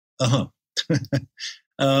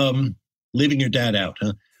 Leaving your dad out,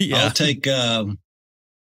 huh? Yeah.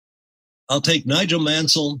 I'll take Nigel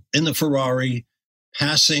Mansell in the Ferrari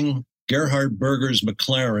passing Gerhard Berger's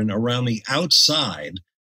McLaren around the outside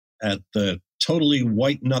at the totally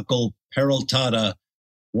white-knuckle Peraltada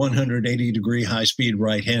 180-degree high-speed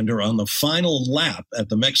right-hander on the final lap at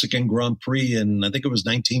the Mexican Grand Prix in, I think it was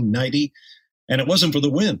 1990. And it wasn't for the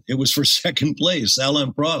win. It was for second place.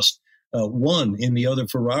 Alain Prost won in the other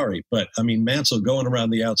Ferrari. But, I mean, Mansell going around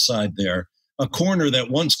the outside there, a corner that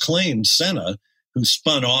once claimed Senna, who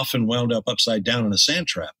spun off and wound up upside down in a sand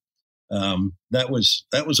trap. That was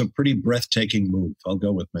a pretty breathtaking move. I'll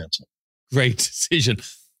go with Mansell. Great decision.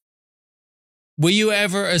 Were you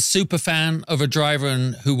ever a super fan of a driver,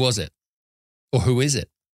 and who was it? Or who is it?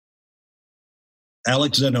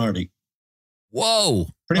 Alex Zanardi. Whoa.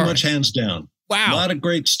 Pretty much hands down. Wow. A lot of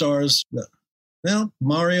great stars. Well,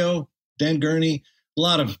 Mario, Dan Gurney, a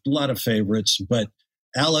lot of favorites, but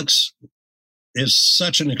Alex is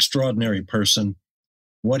such an extraordinary person.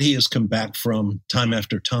 What he has come back from time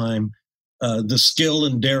after time, the skill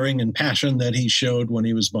and daring and passion that he showed when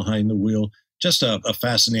he was behind the wheel, just a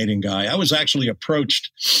fascinating guy. I was actually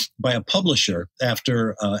approached by a publisher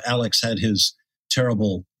after Alex had his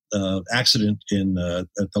terrible accident at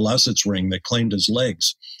the Lausitz ring that claimed his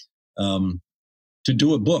legs, to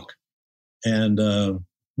do a book. And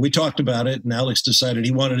we talked about it, and Alex decided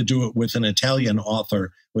he wanted to do it with an Italian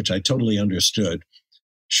author, which I totally understood.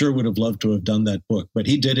 Sure would have loved to have done that book, but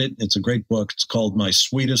he did it. It's a great book. It's called My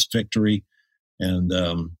Sweetest Victory, and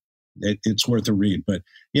it's worth a read. But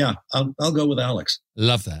yeah, I'll go with Alex.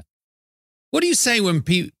 Love that. What do you say when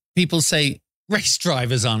people say race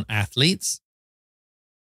drivers aren't athletes?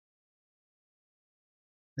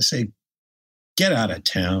 I say, get out of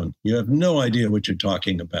town. You have no idea what you're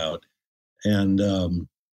talking about. And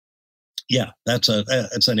yeah, that's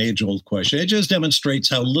an age-old question. It just demonstrates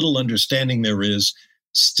how little understanding there is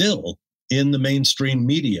still in the mainstream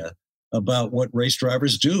media about what race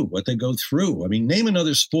drivers do, what they go through. I mean, name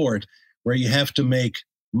another sport where you have to make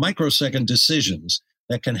microsecond decisions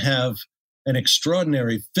that can have an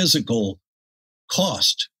extraordinary physical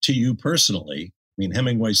cost to you personally. I mean,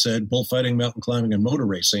 Hemingway said bullfighting, mountain climbing, and motor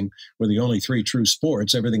racing were the only three true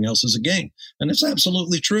sports. Everything else is a game. And it's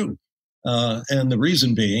absolutely true. And the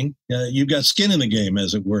reason being, you've got skin in the game,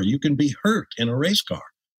 as it were. You can be hurt in a race car.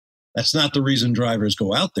 That's not the reason drivers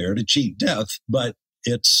go out there to cheat death, but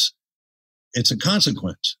it's a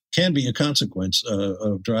consequence, can be a consequence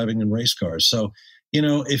of driving in race cars. So,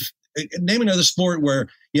 if name another sport where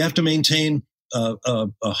you have to maintain a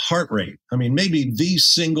heart rate. I mean, maybe the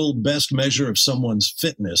single best measure of someone's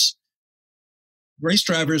fitness. Race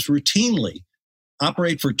drivers routinely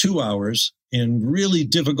operate for 2 hours in really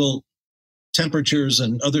difficult temperatures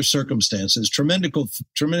and other circumstances,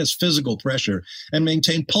 tremendous physical pressure, and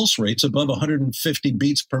maintain pulse rates above 150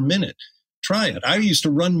 beats per minute. Try it. I used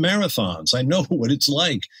to run marathons. I know what it's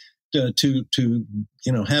like to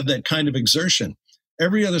have that kind of exertion.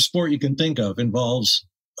 Every other sport you can think of involves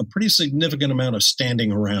a pretty significant amount of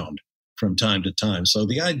standing around from time to time. So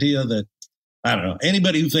the idea that, I don't know,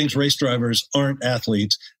 anybody who thinks race drivers aren't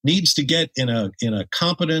athletes needs to get in a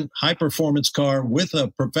competent, high-performance car with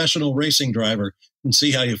a professional racing driver and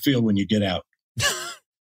see how you feel when you get out.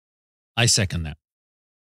 I second that.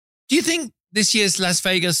 Do you think this year's Las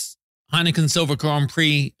Vegas Heineken Silver Grand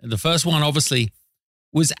Prix, the first one obviously,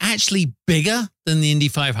 was actually bigger than the Indy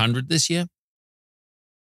 500 this year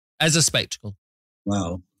as a spectacle?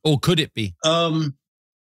 Wow. Or could it be?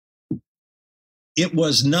 It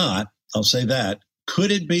was not. I'll say that.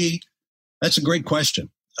 Could it be? That's a great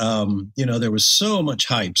question. There was so much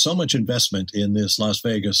hype, so much investment in this Las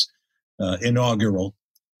Vegas inaugural.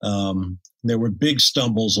 There were big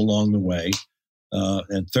stumbles along the way.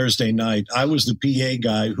 And Thursday night, I was the PA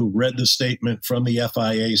guy who read the statement from the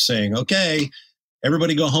FIA saying, okay,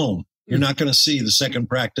 everybody go home. You're not going to see the second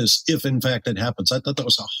practice if, in fact, it happens. I thought that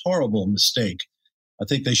was a horrible mistake. I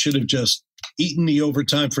think they should have just eaten the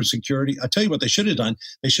overtime for security. I tell you what they should have done.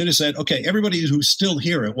 They should have said, okay, everybody who's still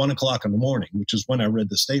here at 1:00 in the morning, which is when I read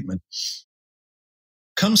the statement,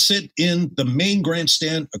 come sit in the main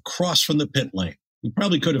grandstand across from the pit lane. You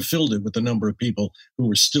probably could have filled it with the number of people who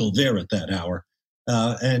were still there at that hour.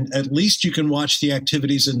 And at least you can watch the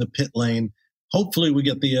activities in the pit lane. Hopefully we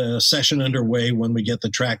get the session underway when we get the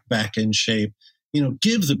track back in shape.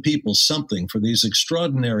 Give the people something for these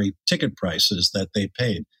extraordinary ticket prices that they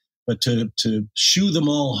paid. But to shoo them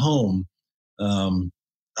all home,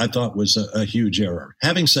 I thought was a huge error.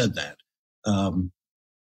 Having said that,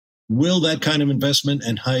 will that kind of investment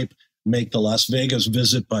and hype make the Las Vegas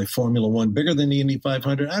visit by Formula One bigger than the Indy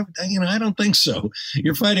 500? I don't think so.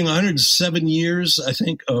 You're fighting 107 years, I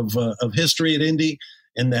think, of history at Indy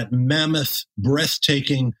and that mammoth,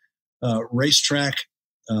 breathtaking racetrack.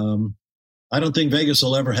 I don't think Vegas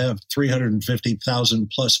will ever have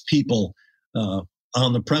 350,000 plus people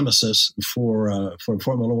on the premises for a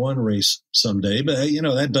Formula One race someday. But,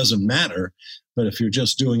 that doesn't matter. But if you're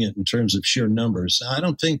just doing it in terms of sheer numbers, I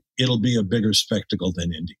don't think it'll be a bigger spectacle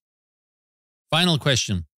than Indy. Final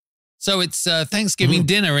question. So it's Thanksgiving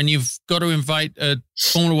dinner and you've got to invite a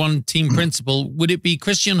Formula One team principal. Would it be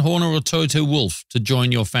Christian Horner or Toto Wolff to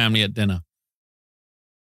join your family at dinner?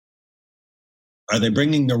 Are they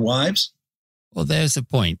bringing their wives? Well, there's a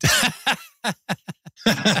point.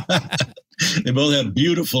 They both have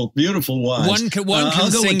beautiful, beautiful wives. One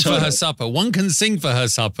can sing for her supper. One can sing for her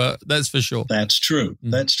supper. That's for sure. That's true.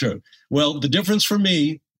 That's true. Well, the difference for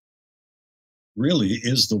me really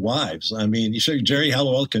is the wives. I mean, you sure Jerry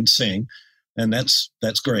Hallowell can sing, and that's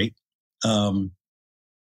great.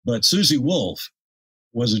 But Susie Wolf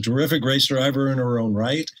was a terrific race driver in her own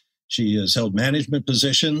right. She has held management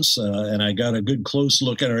positions, and I got a good close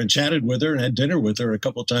look at her and chatted with her and had dinner with her a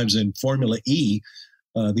couple of times in Formula E,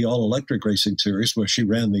 the all-electric racing series, where she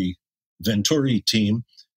ran the Venturi team.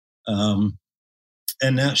 And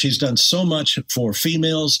now she's done so much for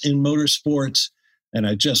females in motorsports, and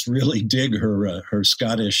I just really dig her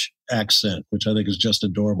Scottish accent, which I think is just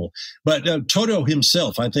adorable. But Toto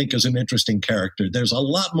himself, I think, is an interesting character. There's a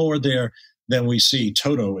lot more there than we see.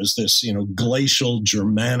 Toto is this, glacial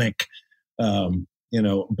Germanic,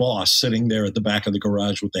 boss sitting there at the back of the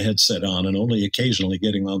garage with the headset on and only occasionally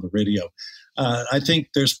getting on the radio. I think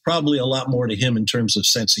there's probably a lot more to him in terms of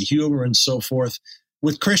sense of humor and so forth.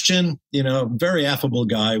 With Christian, very affable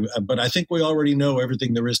guy, but I think we already know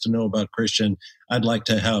everything there is to know about Christian. I'd like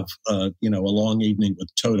to have, a long evening with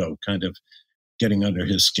Toto, kind of getting under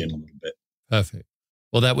his skin a little bit. Perfect.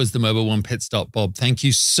 Well, that was the Mobil One Pit Stop, Bob. Thank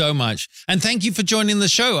you so much. And thank you for joining the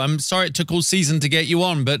show. I'm sorry it took all season to get you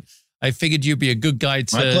on, but I figured you'd be a good guy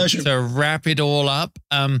to wrap it all up.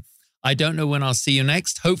 I don't know when I'll see you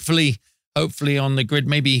next. Hopefully on the grid,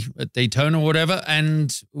 maybe at Daytona or whatever,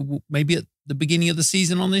 and maybe at the beginning of the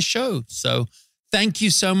season on this show. So thank you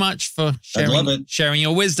so much for sharing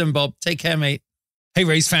your wisdom, Bob. Take care, mate. Hey,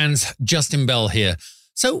 race fans, Justin Bell here.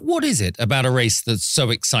 So what is it about a race that's so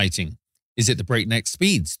exciting? Is it the breakneck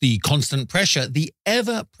speeds, the constant pressure, the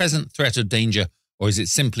ever-present threat of danger, or is it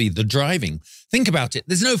simply the driving? Think about it.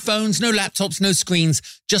 There's no phones, no laptops, no screens,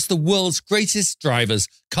 just the world's greatest drivers,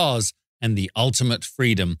 cars, and the ultimate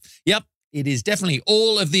freedom. Yep, it is definitely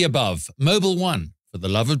all of the above. Mobil One, for the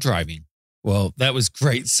love of driving. Well, that was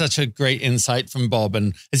great. Such a great insight from Bob.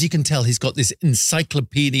 And as you can tell, he's got this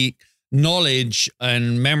encyclopedic knowledge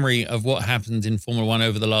and memory of what happened in Formula One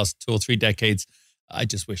over the last 2 or 3 decades. I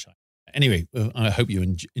just wish I... Anyway, I hope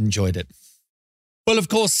you enjoyed it. Well, of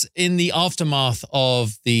course, in the aftermath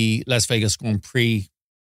of the Las Vegas Grand Prix,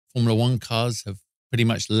 Formula One cars have pretty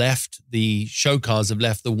much left. The show cars have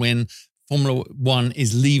left the win. Formula One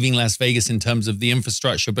is leaving Las Vegas in terms of the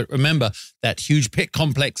infrastructure. But remember, that huge pit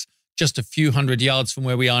complex just a few hundred yards from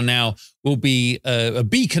where we are now will be a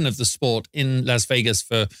beacon of the sport in Las Vegas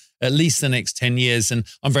for at least the next 10 years. And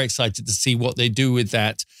I'm very excited to see what they do with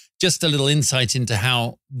that. Just a little insight into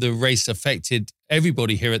how the race affected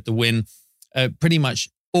everybody here at the Wynn. Pretty much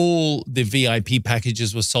all the VIP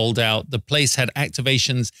packages were sold out. The place had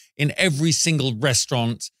activations in every single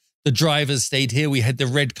restaurant. The drivers stayed here. We had the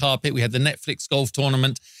red carpet. We had the Netflix golf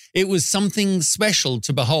tournament. It was something special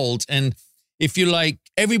to behold. And if you like,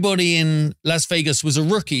 everybody in Las Vegas was a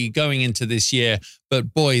rookie going into this year.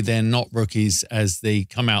 But boy, they're not rookies as they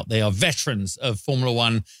come out. They are veterans of Formula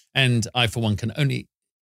One. And I, for one,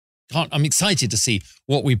 I'm excited to see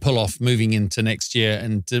what we pull off moving into next year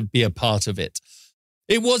and to be a part of it.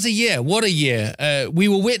 It was a year. What a year. We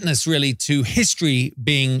were witness, really, to history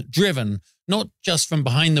being driven, not just from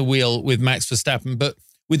behind the wheel with Max Verstappen, but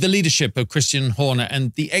with the leadership of Christian Horner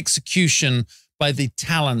and the execution by the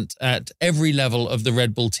talent at every level of the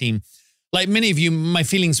Red Bull team. Like many of you, my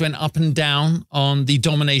feelings went up and down on the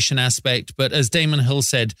domination aspect. But as Damon Hill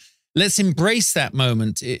said, let's embrace that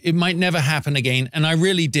moment. It might never happen again. And I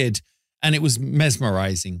really did. And it was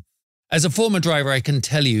mesmerizing. As a former driver, I can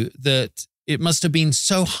tell you that it must have been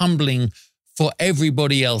so humbling for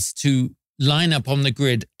everybody else to line up on the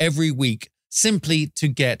grid every week simply to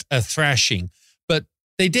get a thrashing. But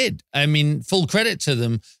they did. I mean, full credit to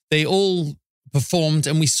them. They all performed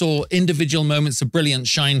and we saw individual moments of brilliance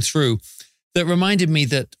shine through that reminded me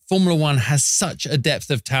that Formula One has such a depth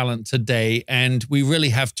of talent today, and we really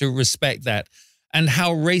have to respect that. And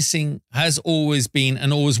how racing has always been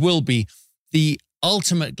and always will be the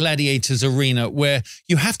ultimate gladiators arena where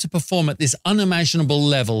you have to perform at this unimaginable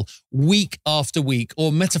level week after week,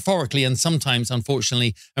 or metaphorically and sometimes,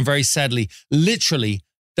 unfortunately, and very sadly, literally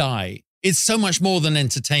die. It's so much more than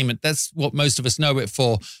entertainment. That's what most of us know it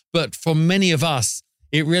for. But for many of us,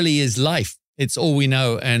 it really is life. It's all we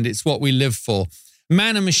know, and it's what we live for.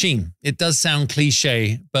 Man and machine. It does sound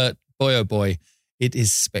cliche, but boy, oh boy, it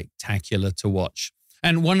is spectacular to watch.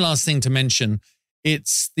 And one last thing to mention,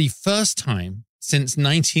 it's the first time since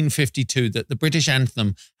 1952 that the British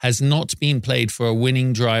anthem has not been played for a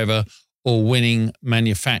winning driver or winning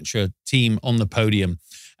manufacturer team on the podium.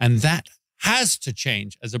 And that has to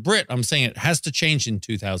change. As a Brit, I'm saying it has to change in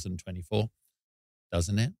 2024,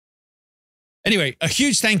 doesn't it? Anyway, a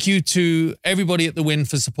huge thank you to everybody at the Win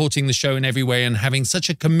for supporting the show in every way and having such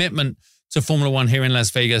a commitment to Formula One here in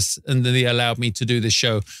Las Vegas, and they allowed me to do this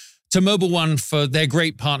show. To Mobil One for their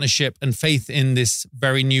great partnership and faith in this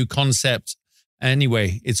very new concept.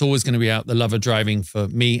 Anyway, it's always going to be out the love of driving for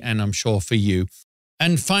me, and I'm sure for you.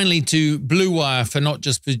 And finally, to Blue Wire for not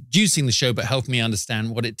just producing the show, but helping me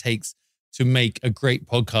understand what it takes to make a great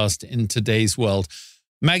podcast in today's world.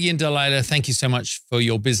 Maggie and Delilah, thank you so much for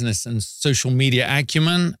your business and social media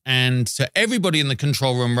acumen. And to everybody in the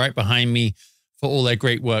control room right behind me for all their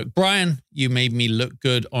great work. Brian, you made me look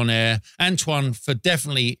good on air. Antoine, for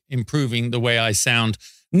definitely improving the way I sound.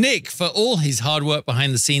 Nick, for all his hard work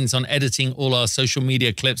behind the scenes on editing all our social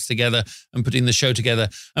media clips together and putting the show together.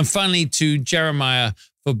 And finally, to Jeremiah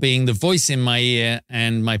for being the voice in my ear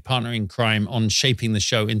and my partner in crime on shaping the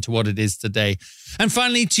show into what it is today. And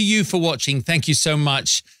finally, to you for watching. Thank you so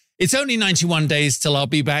much. It's only 91 days till I'll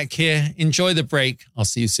be back here. Enjoy the break. I'll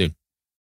see you soon.